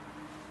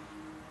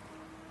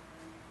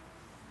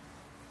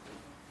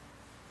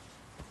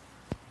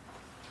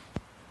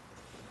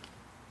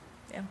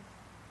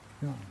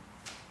 Yeah.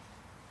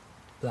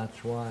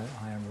 That's why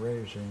I am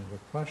raising the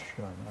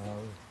question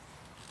of,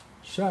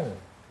 say,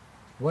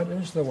 what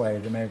is the way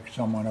to make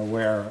someone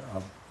aware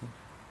of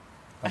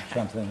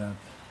something that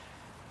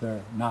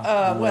they're not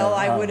aware Well,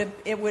 of?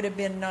 it would have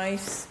been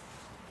nice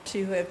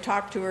to have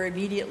talked to her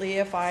immediately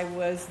if I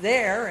was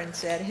there and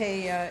said,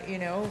 hey,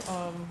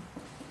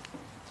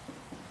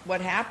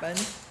 what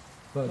happened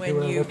But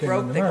when you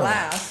broke the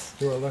glass?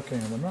 You were looking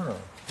in the mirror.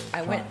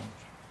 I went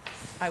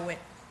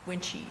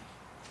when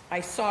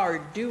I saw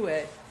her do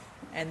it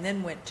and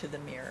then went to the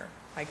mirror.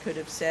 I could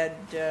have said,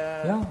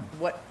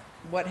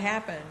 what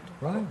happened?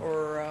 Right.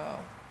 Or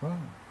Right.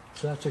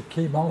 So that's a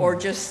key moment. or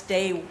just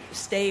stay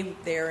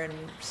there and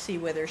see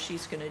whether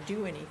she's going to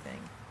do anything.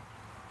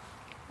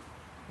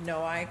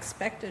 No, I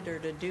expected her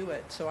to do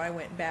it, so I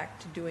went back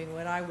to doing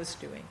what I was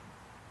doing.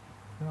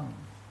 Yeah.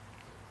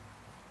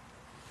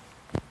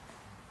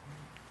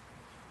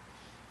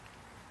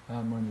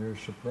 And when you're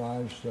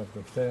surprised at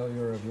the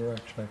failure of your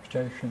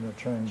expectation, it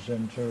turns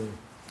into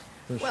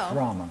this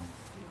drama.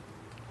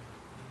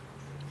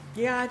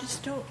 Yeah, I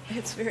just don't,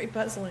 it's very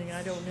puzzling.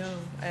 I don't know.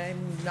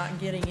 I'm not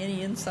getting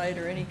any insight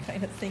or any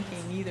kind of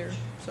thinking either,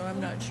 so I'm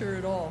not sure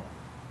at all.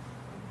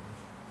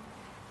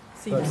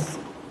 Seems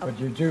But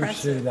you do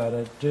see that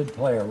it did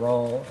play a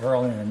role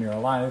early in your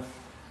life,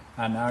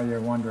 and now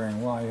you're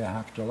wondering why you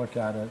have to look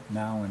at it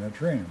now in a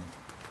dream.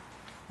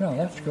 Yeah,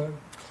 that's good.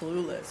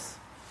 Clueless.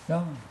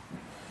 Yeah.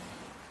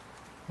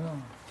 Yeah.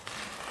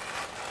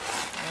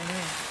 I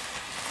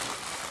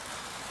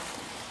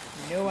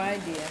know. No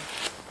idea.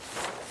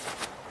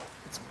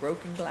 It's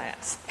broken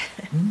glass.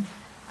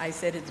 I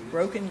said it's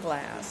broken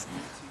glass.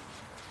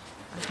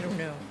 I don't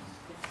know.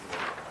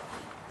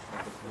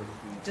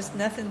 Just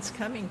nothing's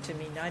coming to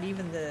me, not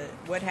even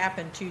what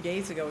happened 2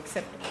 days ago,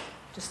 except,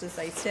 just as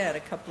I said, a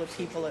couple of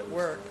people at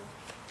work.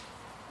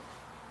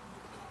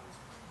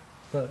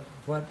 But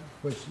what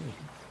was,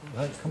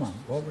 come on,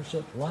 what was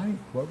it like?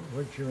 What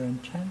was your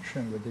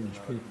intention with these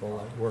people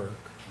at work?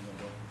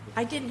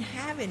 I didn't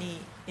have any,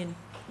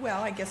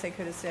 well, I guess I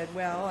could have said,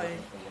 well, I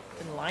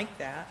didn't like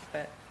that,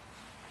 but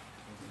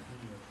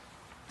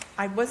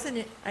I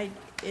wasn't,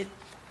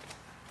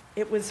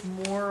 it was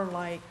more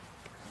like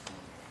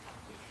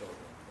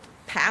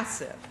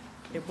passive.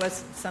 It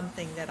wasn't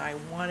something that I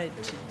wanted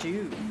to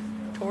do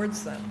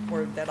towards them,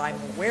 or that I'm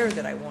aware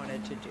that I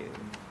wanted to do.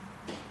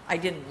 I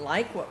didn't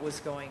like what was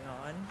going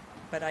on,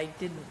 but I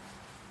didn't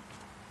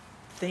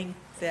think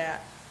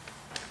that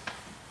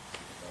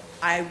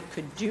I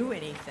could do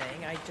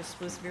anything. I just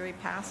was very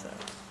passive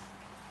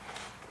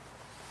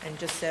and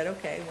just said,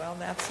 okay, well,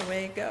 that's the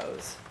way it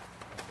goes.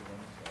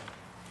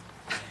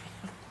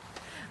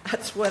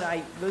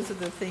 Those are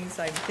the things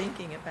I'm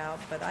thinking about,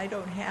 but I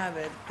don't have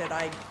it that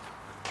I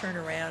turn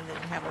around and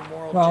have a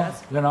moral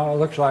judgment. Well, it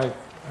looks like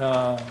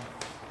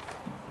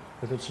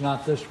if it's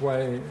not this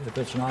way, you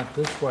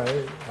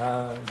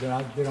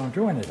don't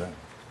do anything.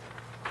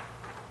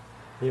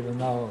 Even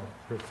though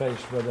you're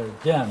faced with,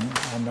 again,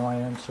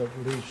 annoyance at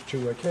least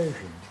 2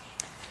 occasions.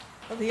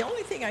 Well, the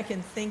only thing I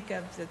can think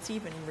of that's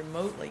even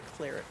remotely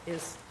clear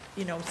is,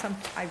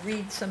 I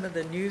read some of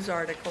the news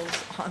articles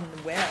on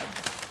the web,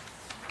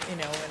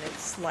 and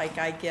it's like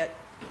I get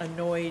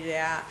annoyed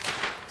at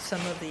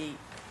some of the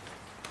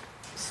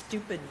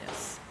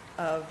stupidness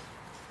of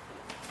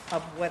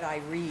what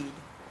I read.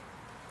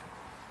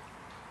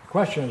 The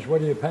question is,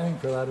 what are you paying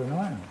for that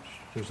annoyance?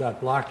 Does that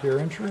block your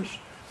interest?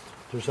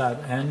 Does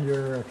that end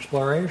your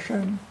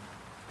exploration?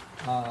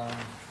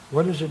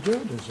 What does it do?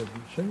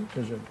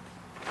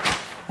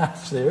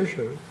 That's the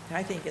issue.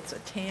 I think it's a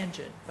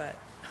tangent, but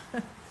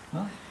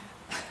Huh?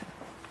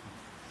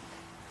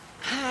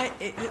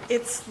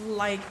 it's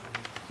like,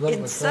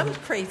 in some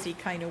crazy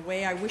kind of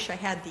way, I wish I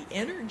had the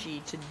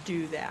energy to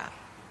do that.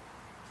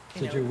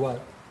 To do what?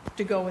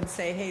 To go and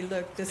say, hey,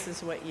 look, this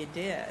is what you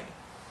did.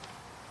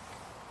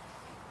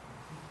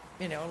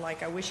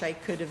 Like I wish I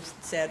could have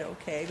said,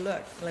 okay,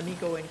 look, let me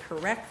go and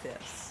correct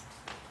this.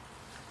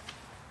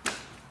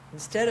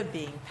 Instead of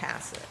being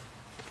passive.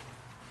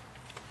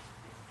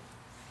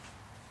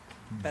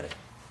 But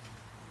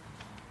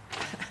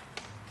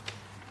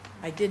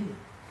I didn't.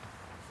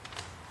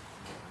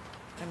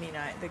 I mean,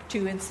 the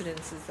 2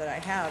 incidences that I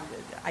have,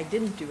 I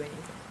didn't do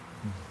anything.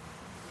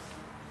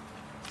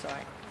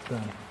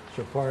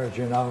 So far as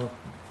you know,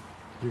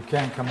 you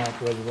can't come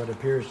up with what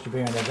appears to be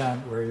an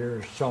event where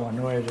you're so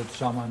annoyed at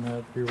someone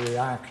that you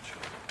react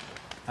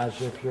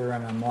as if you're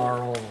an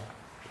immoral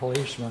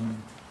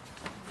policeman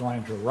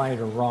going to right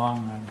or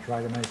wrong and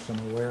try to make them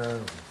aware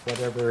of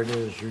whatever it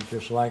is you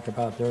dislike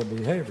about their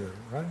behavior,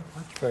 right?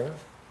 That's fair.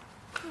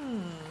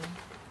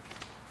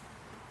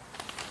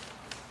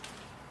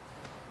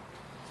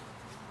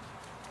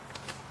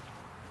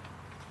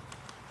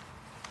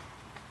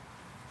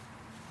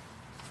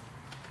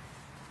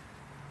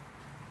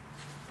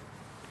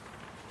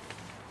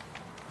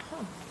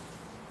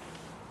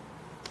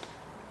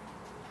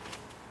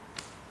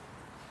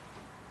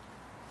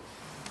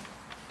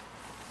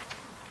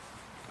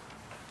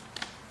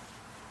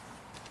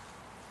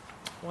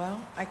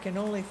 Well, I can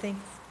only think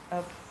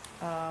of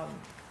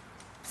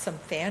some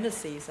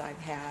fantasies I've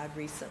had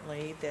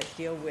recently that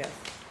deal with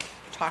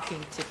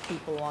talking to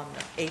people on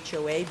the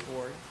HOA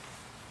board.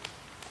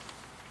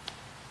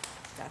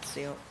 That's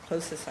the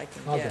closest I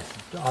can get.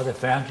 Are there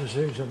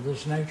fantasies of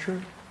this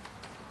nature?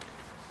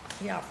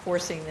 Yeah,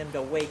 forcing them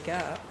to wake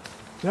up.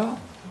 Yeah.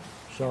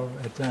 So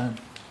then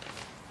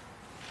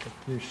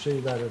you see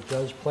that it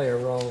does play a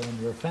role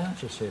in your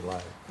fantasy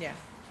life, Yeah,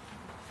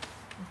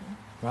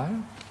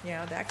 right?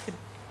 yeah, that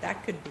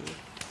could be.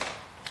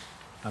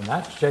 And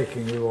that's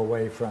taking you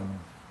away from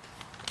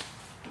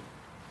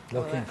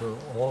looking Well,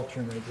 for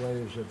alternate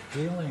ways of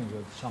dealing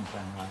with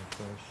something like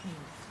this.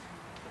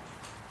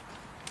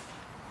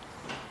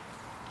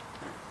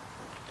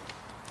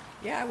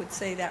 Yeah, I would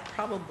say that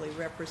probably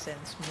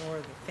represents more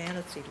of the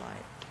fantasy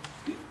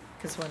life.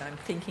 Because when I'm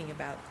thinking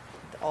about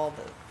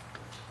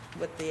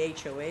what the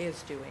HOA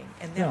is doing,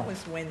 and that Yeah.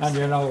 was Wednesday. And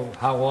you know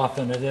how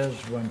often it is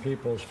when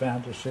people's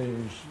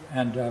fantasies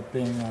end up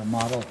being a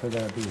model for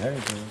their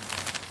behavior.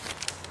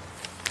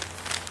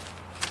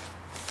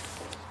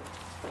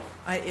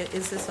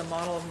 Is this a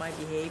model of my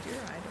behavior?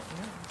 I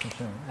don't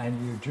know.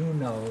 And you do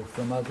know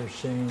from other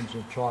scenes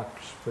and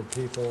talks with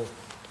people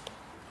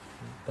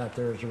that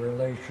there's a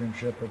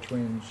relationship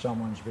between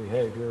someone's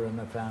behavior and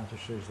the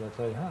fantasies that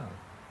they have.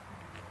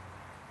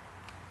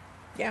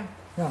 Yeah,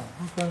 Yeah,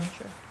 okay.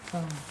 sure.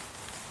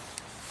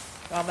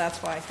 Well, that's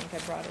why I think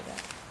I brought it up.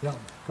 Yeah,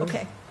 good,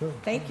 Okay, good.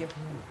 thank you.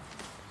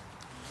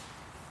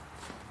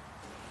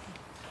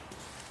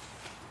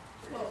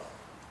 Well,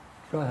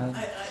 Go ahead.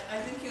 I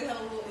think you had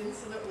a little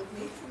incident with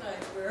me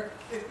tonight where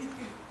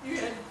you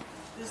had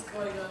this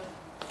going on.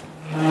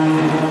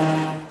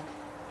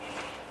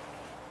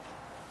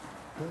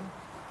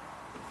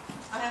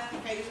 I have to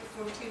pay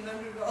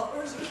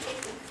 $1,400 or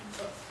something.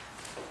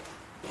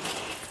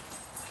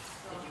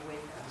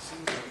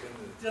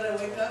 Did I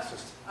wake up?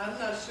 I'm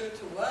not sure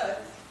to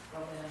what.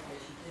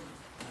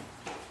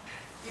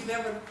 You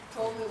never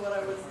told me what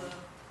I was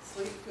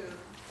asleep to.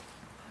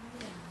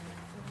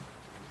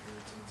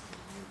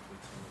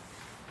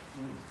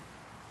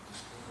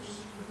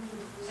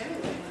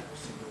 Anyway.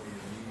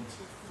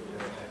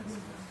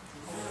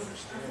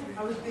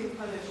 I was being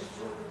punished.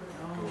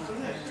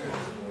 I'm not sure.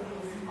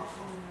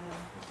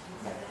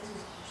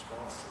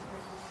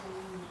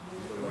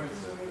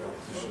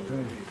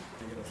 Good.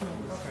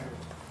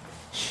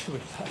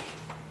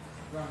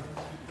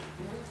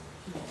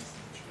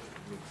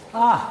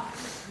 Ah!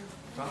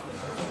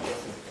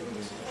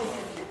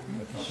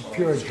 This is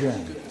pure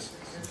gin.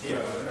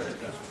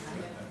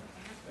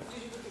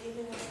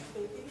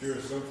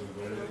 Pure something,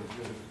 but it is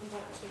good.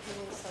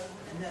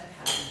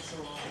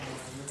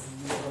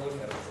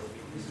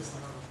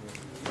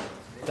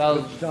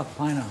 Good stuff,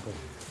 pineapple.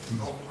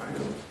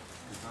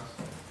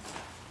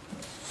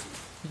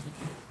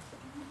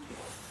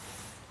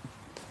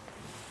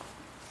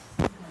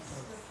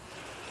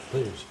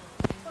 Please.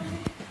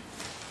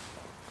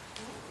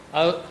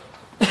 I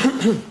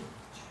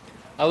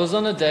was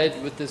on a date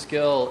with this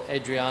girl,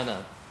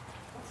 Adriana.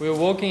 We were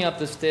walking up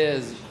the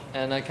stairs,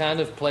 and I kind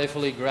of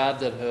playfully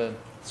grabbed at her,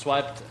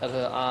 swiped at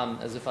her arm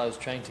as if I was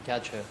trying to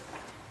catch her.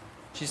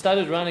 She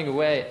started running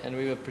away, and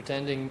we were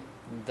pretending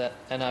that,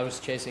 and I was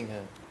chasing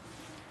her.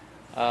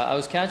 I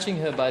was catching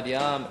her by the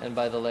arm and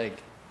by the leg.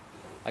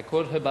 I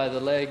caught her by the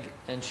leg,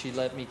 and she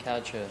let me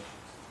catch her.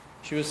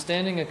 She was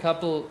standing a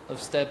couple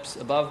of steps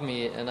above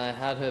me, and I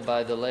had her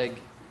by the leg,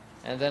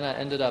 and then I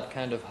ended up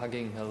kind of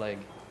hugging her leg.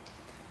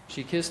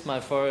 She kissed my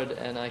forehead,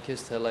 and I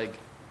kissed her leg.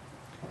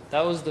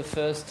 That was the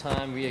first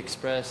time we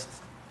expressed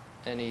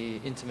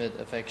any intimate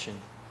affection.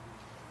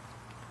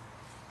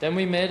 Then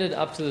we made it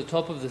up to the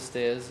top of the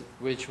stairs,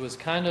 which was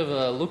kind of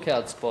a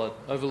lookout spot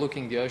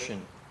overlooking the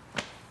ocean.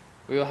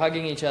 We were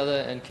hugging each other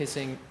and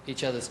kissing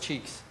each other's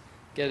cheeks,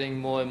 getting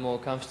more and more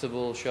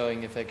comfortable,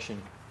 showing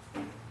affection.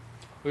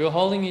 We were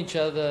holding each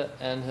other,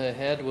 and her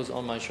head was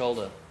on my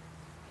shoulder.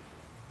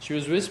 She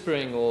was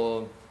whispering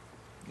or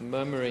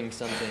murmuring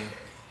something.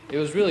 It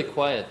was really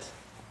quiet.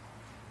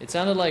 It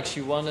sounded like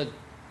she wanted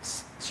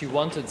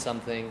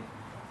something,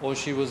 or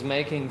she was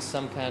making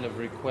some kind of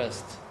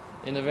request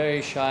in a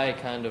very shy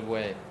kind of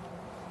way.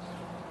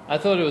 I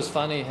thought it was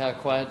funny how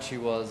quiet she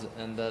was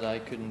and that I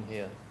couldn't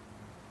hear.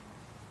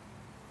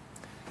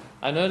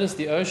 I noticed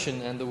the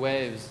ocean and the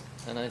waves,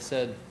 and I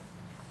said,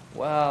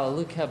 "Wow,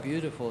 look how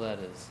beautiful that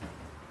is."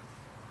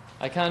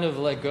 I kind of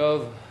let go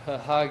of her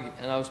hug,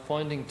 and I was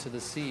pointing to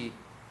the sea.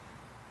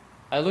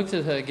 I looked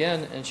at her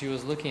again, and she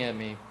was looking at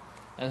me,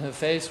 and her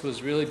face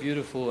was really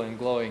beautiful and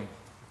glowing,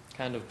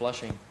 kind of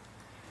blushing,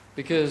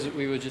 because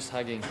we were just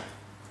hugging.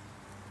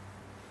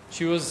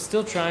 She was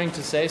still trying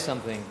to say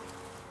something.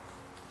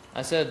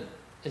 I said,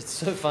 "It's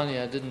so funny,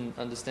 I didn't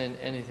understand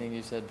anything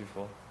you said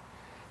before."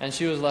 And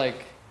she was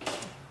like,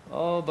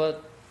 "Oh,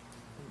 but..."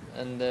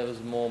 And there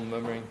was more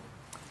murmuring.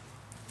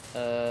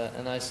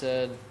 And I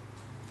said,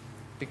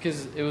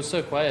 because it was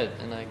so quiet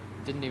and I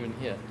didn't even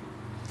hear.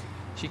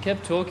 She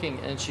kept talking,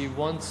 and she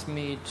wants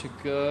me to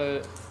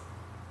go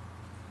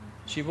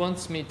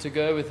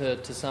with her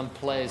to some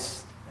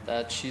place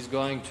that she's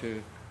going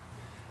to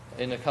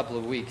in a couple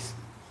of weeks.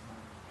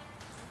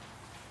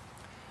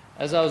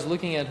 As I was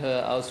looking at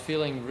her, I was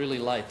feeling really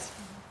light,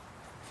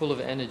 full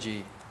of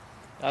energy.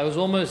 I was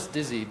almost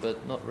dizzy,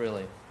 but not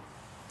really.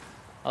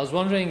 I was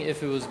wondering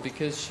if it was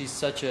because she's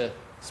such a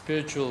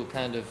spiritual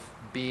kind of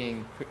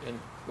being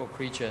or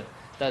creature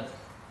that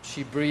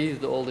she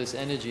breathed all this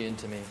energy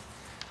into me.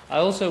 I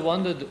also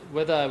wondered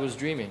whether I was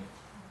dreaming.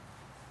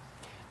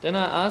 Then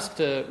I asked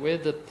her where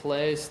the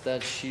place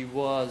that she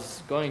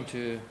was going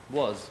to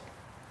was,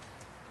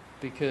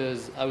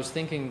 because I was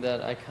thinking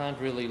that I can't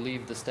really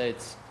leave the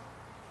States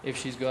if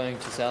she's going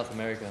to South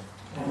America.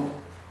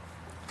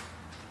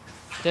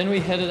 Then we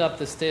headed up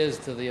the stairs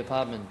to the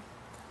apartment.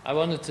 I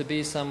wanted to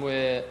be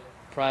somewhere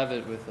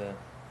private with her.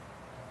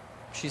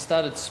 She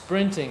started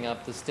sprinting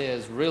up the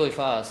stairs really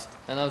fast,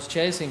 and I was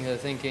chasing her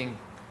thinking,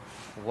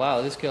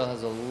 wow, this girl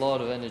has a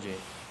lot of energy.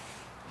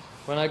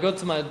 When I got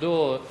to my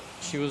door,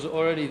 she was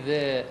already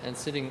there and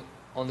sitting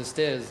on the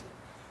stairs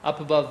up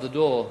above the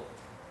door,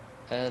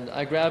 and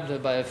I grabbed her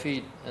by her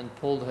feet and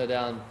pulled her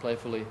down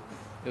playfully.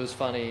 It was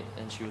funny,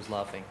 and she was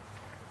laughing.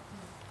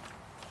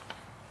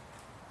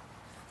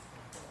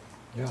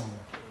 Yeah.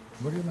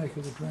 What do you make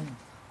of the dream?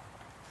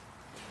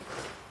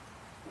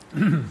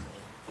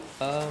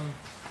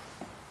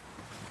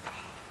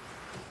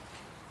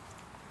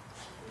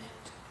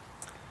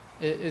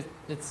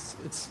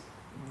 It's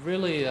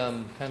really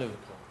kind of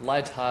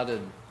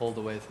light-hearted all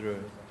the way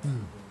through,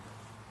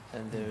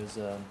 and there's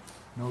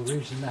No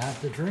reason to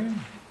have the dream,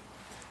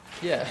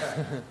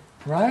 yeah,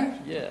 right?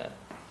 yeah,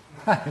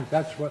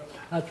 That's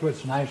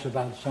what's nice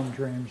about some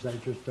dreams. They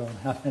just don't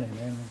have any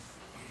meaning.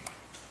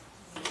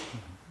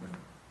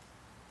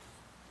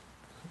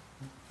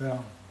 Yeah.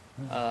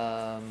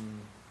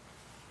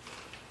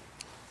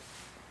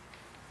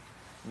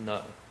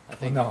 no, I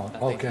think no, I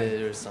think okay.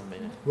 there is some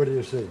meaning. What do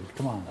you see?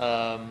 Come on.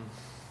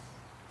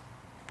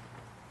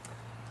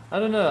 I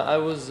don't know. I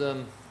was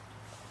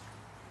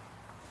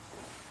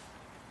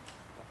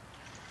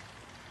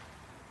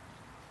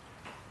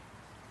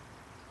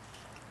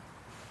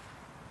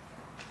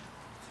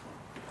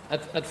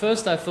at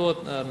first I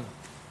thought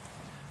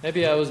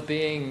maybe I was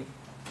being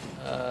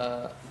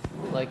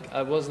like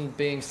I wasn't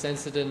being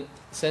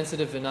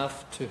sensitive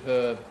enough to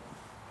her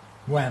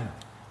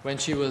when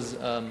she was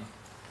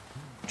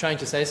trying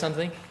to say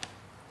something.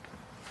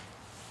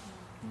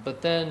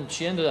 But then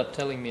she ended up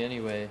telling me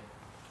anyway.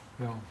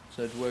 Yeah.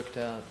 So it worked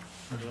out.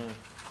 I don't know.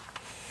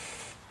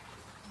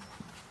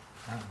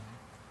 I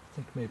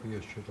think maybe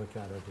you should look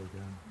at it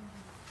again.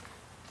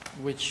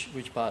 Which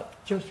part?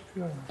 Just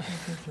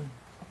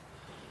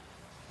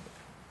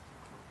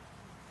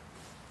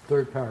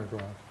third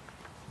paragraph.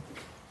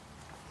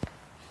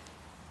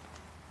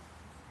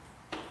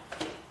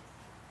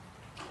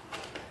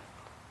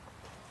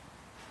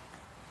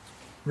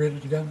 Read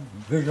it again.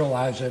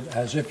 Visualize it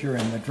as if you're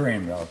in the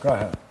dream, though. Go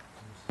ahead.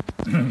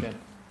 Okay.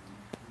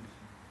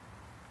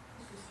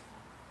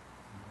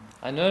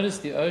 I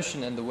noticed the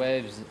ocean and the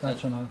waves.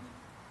 That's enough.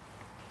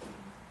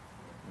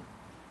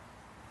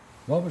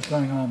 What was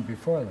going on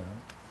before that?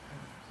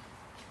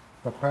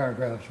 The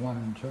paragraphs 1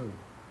 and 2.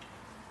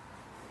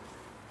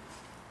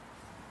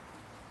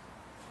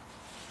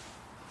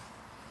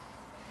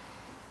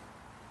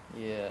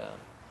 Yeah.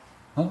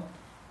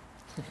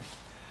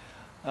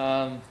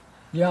 Huh?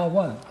 Yeah,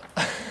 what?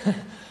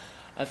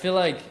 I feel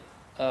like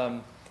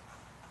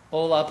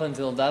all up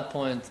until that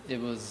point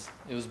it was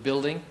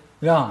building.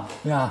 Yeah,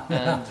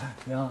 And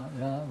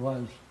it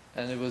was.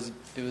 And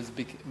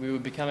we were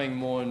becoming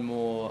more and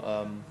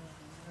more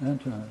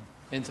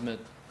Intimate.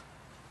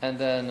 and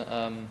then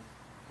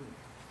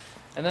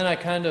I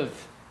kind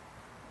of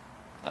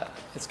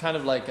it's kind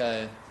of like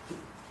I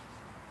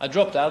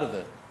dropped out of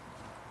it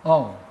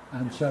Oh,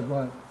 and said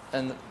what?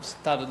 and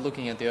started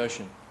looking at the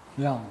ocean.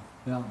 Yeah.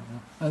 And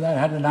that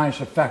had a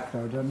nice effect,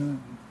 though,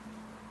 didn't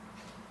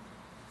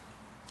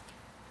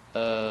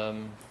it?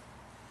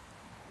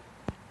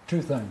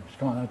 Two things.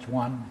 Come on, that's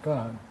one. Go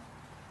ahead.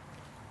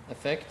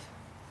 Effect.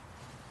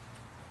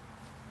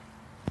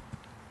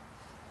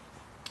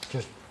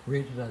 Just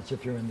read it as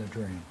if you're in the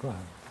dream. Go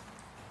ahead.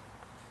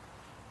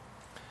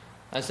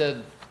 I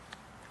said,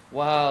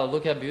 wow,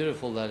 look how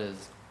beautiful that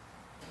is.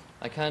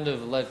 I kind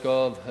of let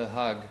go of her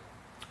hug.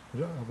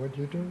 What'd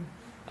you do?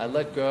 I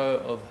let go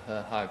of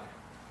her hug.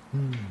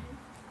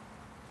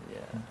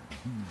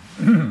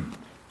 Yeah.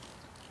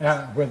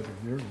 Yeah,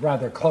 you're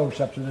rather close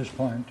up to this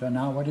point. And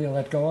now what do you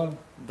let go of?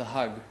 The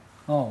hug.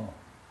 Oh,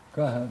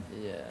 go ahead.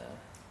 Yeah.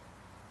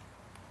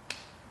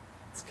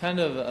 It's kind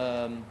of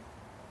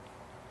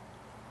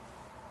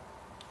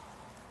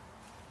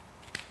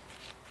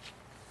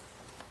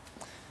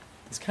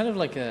it's kind of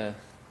like a.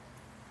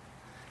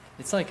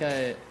 It's like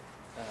I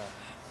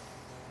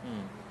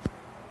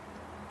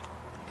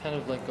kind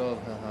of let go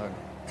of her hug.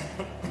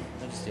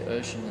 Noticed the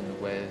ocean and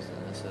the waves, and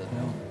I said,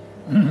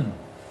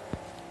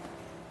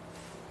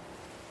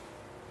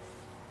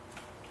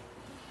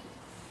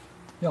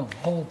 Yeah.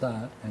 Hold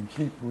that and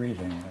keep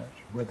reading it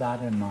with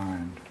that in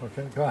mind.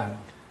 Okay, go ahead.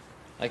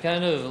 I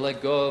kind of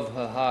let go of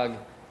her hug,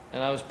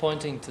 and I was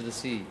pointing to the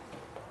sea.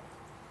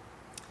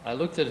 I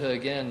looked at her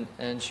again,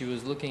 and she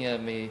was looking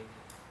at me,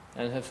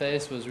 and her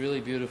face was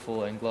really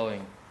beautiful and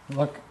glowing.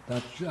 Look,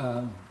 that's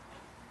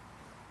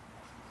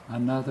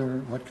another,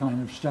 what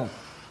kind of step?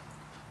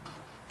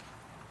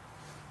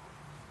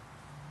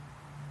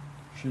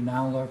 She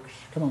now looks,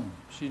 come on.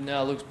 She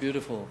now looks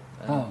beautiful.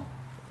 And, Oh,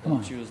 come and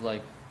on. she was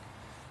like,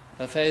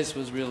 her face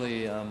was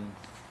really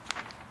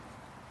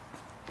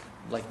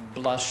like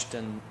blushed,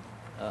 and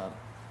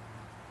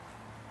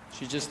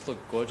she just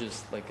looked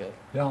gorgeous, like a.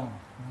 Yeah,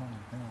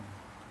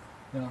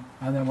 yeah.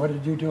 And then what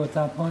did you do at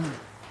that point?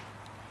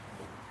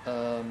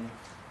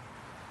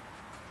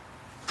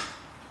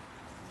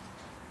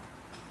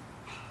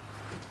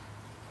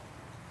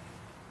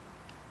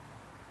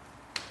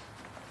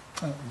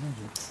 Oh,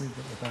 read it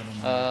without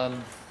a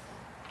mind.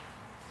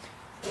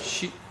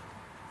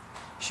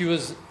 She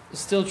was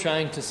still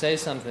trying to say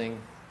something,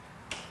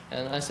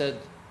 and I said,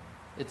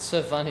 "It's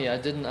so funny. I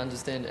didn't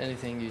understand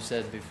anything you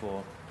said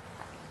before."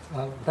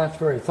 That's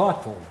very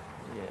thoughtful.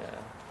 Yeah,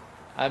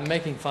 I'm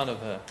making fun of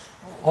her.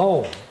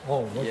 Oh,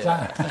 what's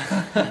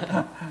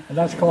that?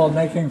 That's called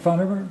making fun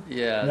of her?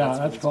 Yeah,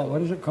 That's called,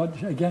 what is it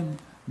called again?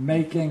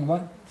 Making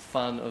what?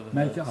 Fun of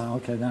her. Oh,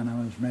 okay, then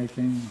I was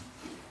making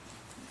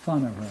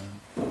fun of her.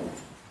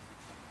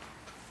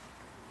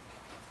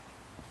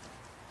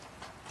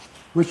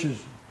 Which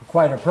is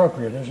quite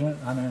appropriate, isn't it?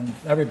 I mean,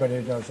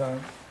 everybody does that.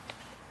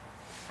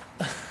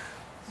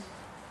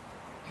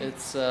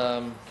 It's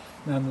And,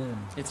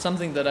 it's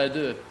something that I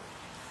do.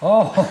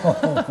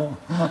 oh,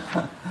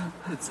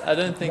 I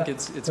don't think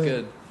it's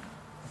good.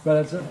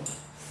 but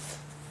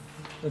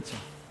it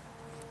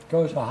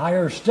goes a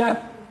higher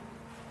step.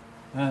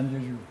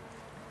 And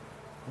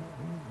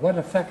what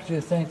effect do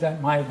you think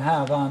that might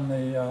have on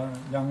the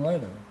young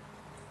lady?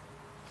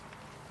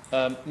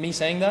 Me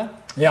saying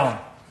that? Yeah.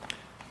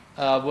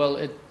 Well,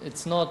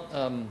 it's not.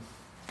 I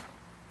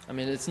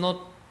mean, it's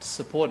not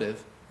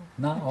supportive.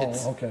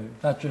 Okay.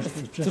 That's just,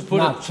 it's just To put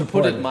not it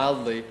supportive.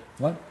 mildly.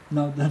 What?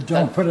 No,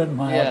 don't put it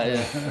mildly.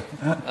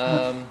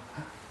 Yeah.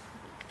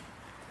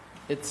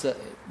 It's the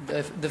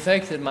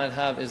effect it might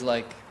have is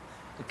like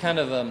it kind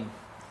of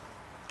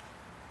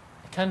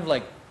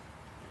like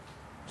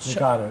You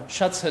got it.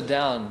 shuts her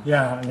down.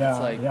 Yeah,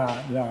 like-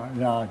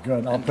 yeah.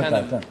 Good. I'll And put kind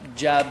that of down.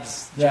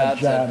 jabs Yeah, at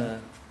jab. her.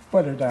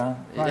 Put it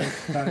down. Yeah.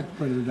 Right,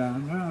 put it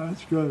down. Yeah,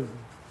 that's good.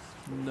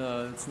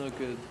 No, it's not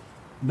good.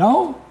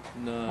 No?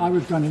 No. I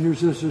was going to use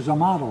this as a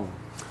model.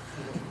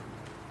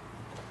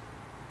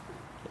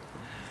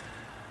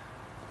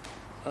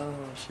 Oh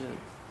shit.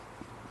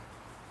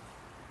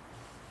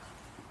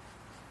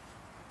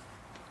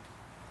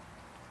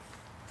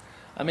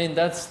 I mean,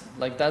 that's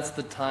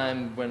the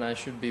time when I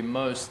should be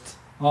most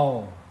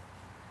Oh.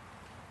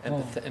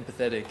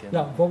 empathetic. And,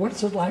 Yeah, but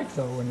what's it like,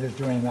 though, when you're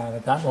doing that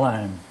at that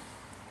line?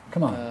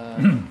 Come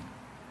on.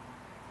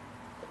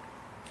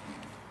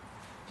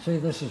 See,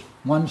 this is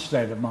one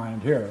state of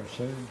mind here.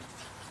 See,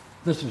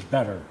 this is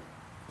better.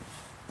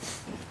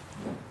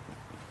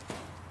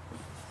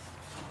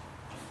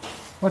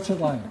 What's it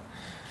like?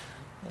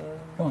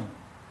 Come on.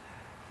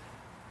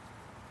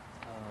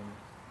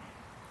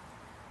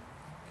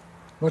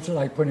 What's it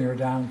like putting her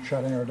down,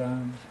 shutting her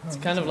down? It's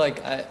kind of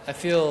like I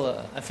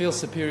feel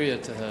superior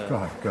to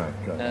her, Good.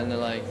 and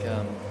like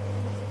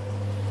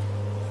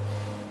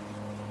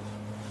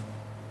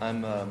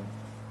I'm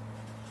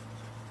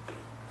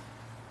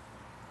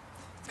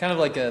it's kind of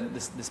like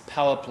this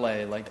power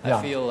play. Like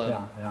I feel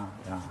Yeah.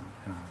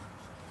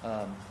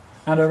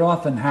 And it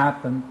often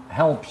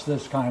helps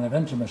this kind of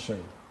intimacy.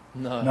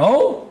 no.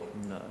 No?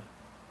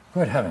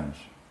 Good heavens.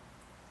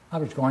 I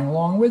was going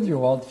along with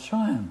you all the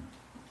time.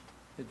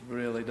 It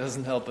really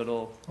doesn't help at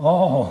all.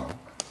 Oh.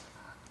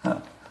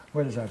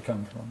 Where does that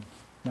come from?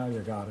 Now you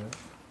got it.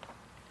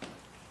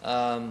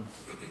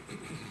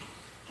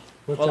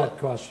 What's well, that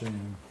costing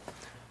you?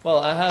 Well,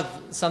 I have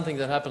something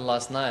that happened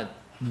last night.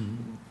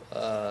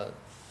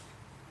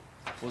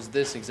 Was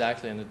this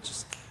exactly, and it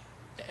just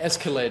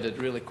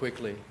escalated really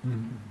quickly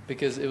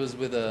because it was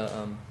with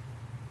a.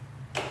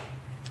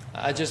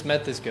 I just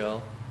met this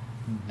girl,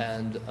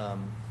 and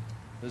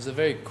it was a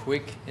very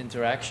quick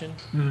interaction,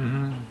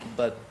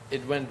 but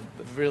it went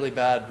really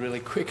bad really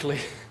quickly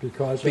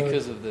Because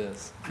of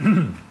this.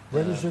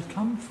 where does it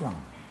come from?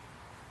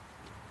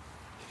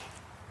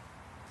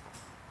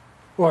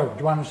 Or do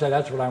you want to say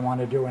that's what I want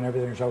to do and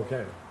everything's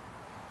okay?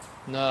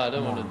 No, I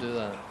don't want to do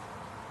that.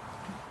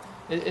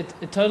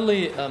 It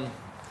totally.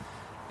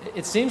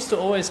 It seems to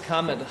always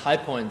come at high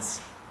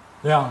points.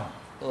 Yeah.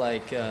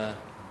 Like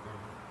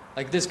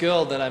this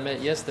girl that I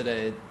met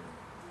yesterday.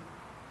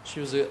 She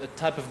was a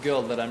type of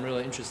girl that I'm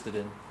really interested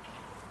in,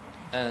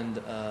 and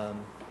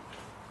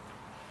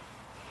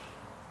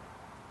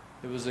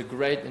it was a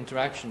great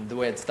interaction the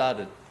way it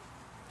started,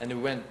 and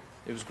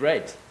it was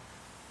great,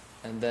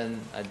 and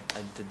then I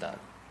did that.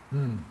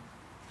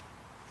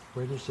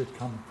 Where does it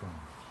come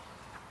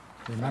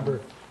from? Remember,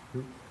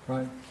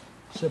 right?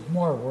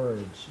 More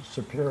words.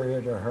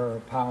 Superior to her,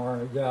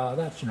 power. Yeah,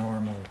 that's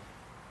normal.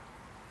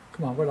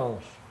 Come on, what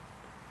else?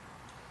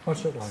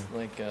 What's it like?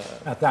 Like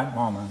At that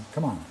moment?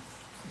 Come on.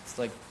 it's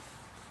like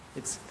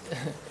it's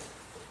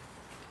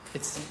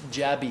it's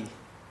jabby.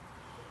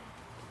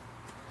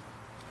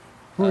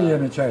 Who are you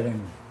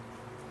imitating?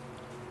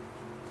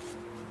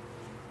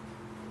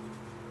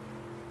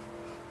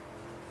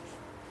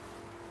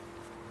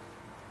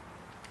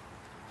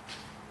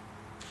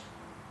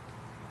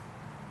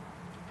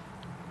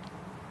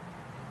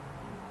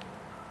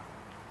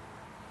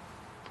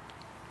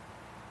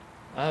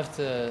 I have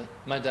to.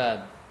 My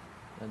dad.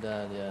 My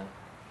dad, yeah.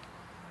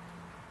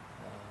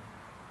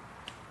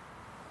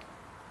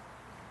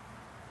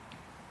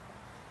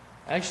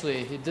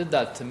 Actually, he did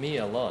that to me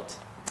a lot.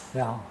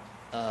 Yeah.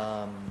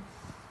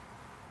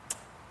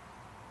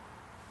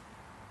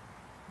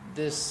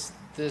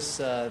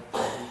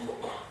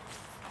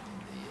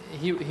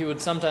 He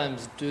would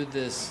sometimes do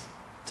this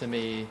to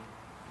me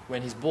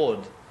when he's bored,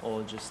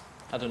 or just,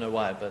 I don't know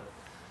why, but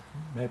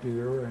Maybe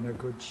you're in a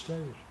good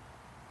state.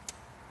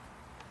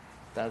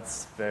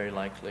 that's very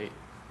likely.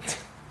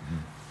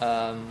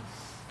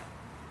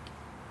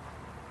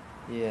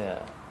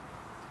 Yeah.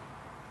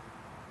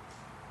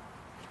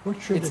 What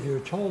should It's- have you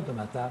told them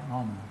at that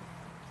moment?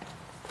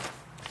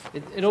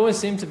 It always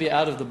seemed to be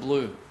out of the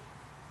blue.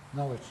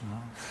 No, it's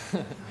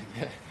not.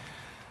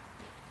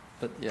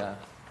 But yeah.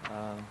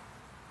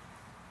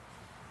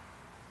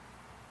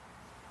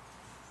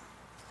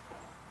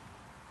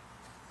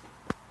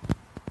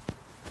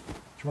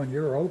 It's when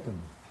you're open,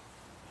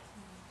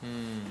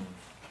 Hmm.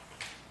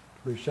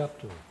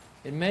 receptive.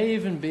 It may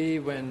even be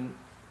when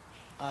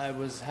I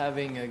was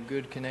having a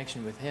good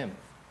connection with him.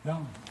 Yeah.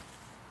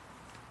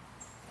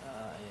 Yeah.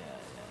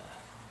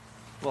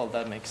 Well,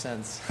 that makes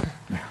sense.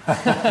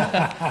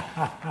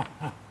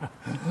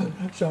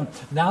 So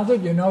now that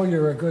you know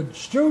you're a good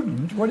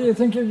student, what do you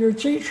think of your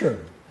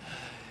teacher?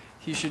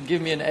 He should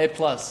give me an A+.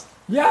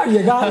 Yeah,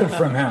 you got it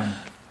from him.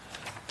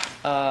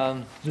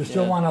 Um, Do you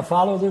still yeah. want to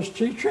follow this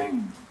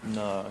teaching?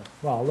 No.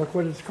 Well, look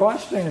what it's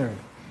costing you.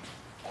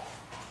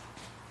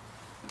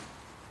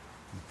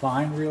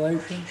 Fine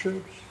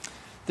relationships.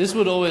 This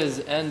would always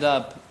end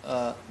up.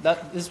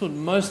 This would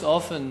most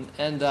often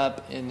end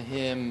up in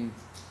him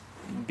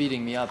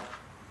beating me up,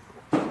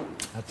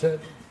 That's it.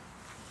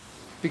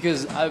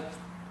 because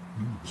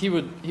he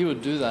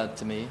would do that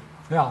to me,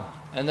 Yeah.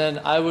 and then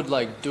I would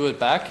like do it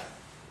back.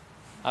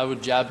 I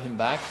would jab him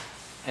back,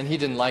 and he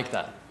didn't like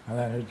that. And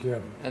then he'd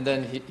give. And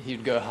then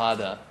he'd go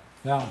harder,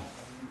 Yeah.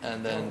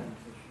 and then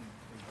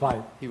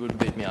Fight. he would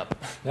beat me up.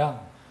 Yeah.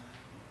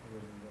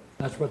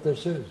 That's what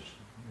this is.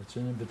 It's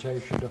an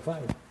invitation to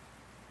fight.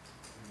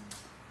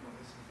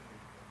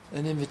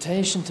 An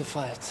invitation to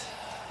fight.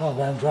 Well,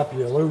 it ends up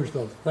you lose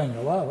the thing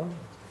you love.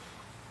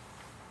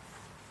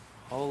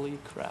 Holy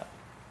crap.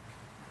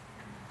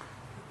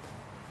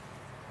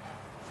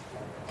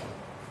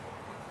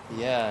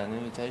 Yeah, an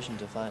invitation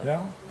to fight.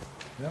 Yeah.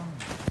 Yeah.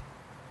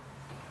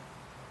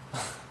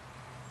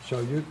 So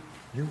you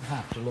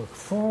have to look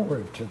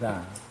forward to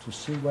that, to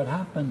see what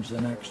happens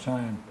the next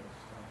time,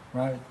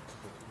 right?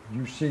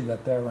 You see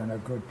that they're in a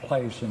good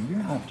place, and you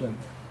have to,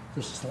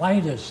 the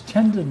slightest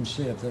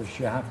tendency of this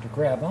you have to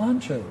grab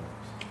onto.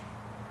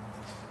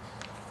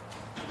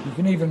 You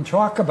can even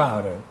talk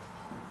about it.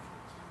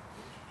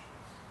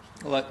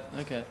 Like,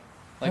 okay.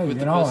 Like Hey, with you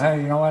the know, person.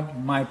 hey, you know what?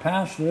 My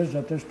past is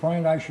at this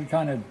point I should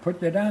kind of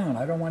put you down.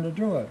 I don't want to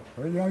do it.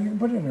 Or, you know, you can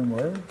put it in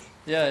words.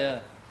 Yeah, yeah.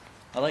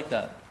 I like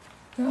that.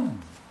 Yeah.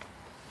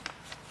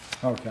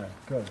 Okay,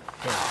 good.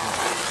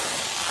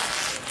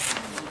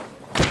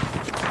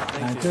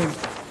 Thank you.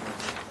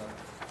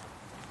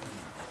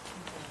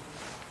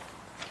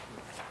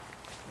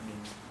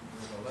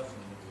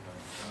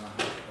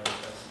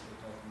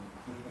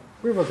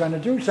 We were going to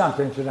do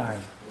something tonight.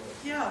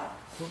 Yeah.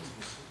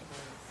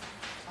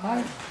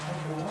 Hi.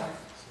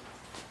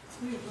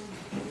 You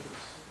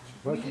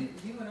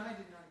and I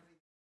did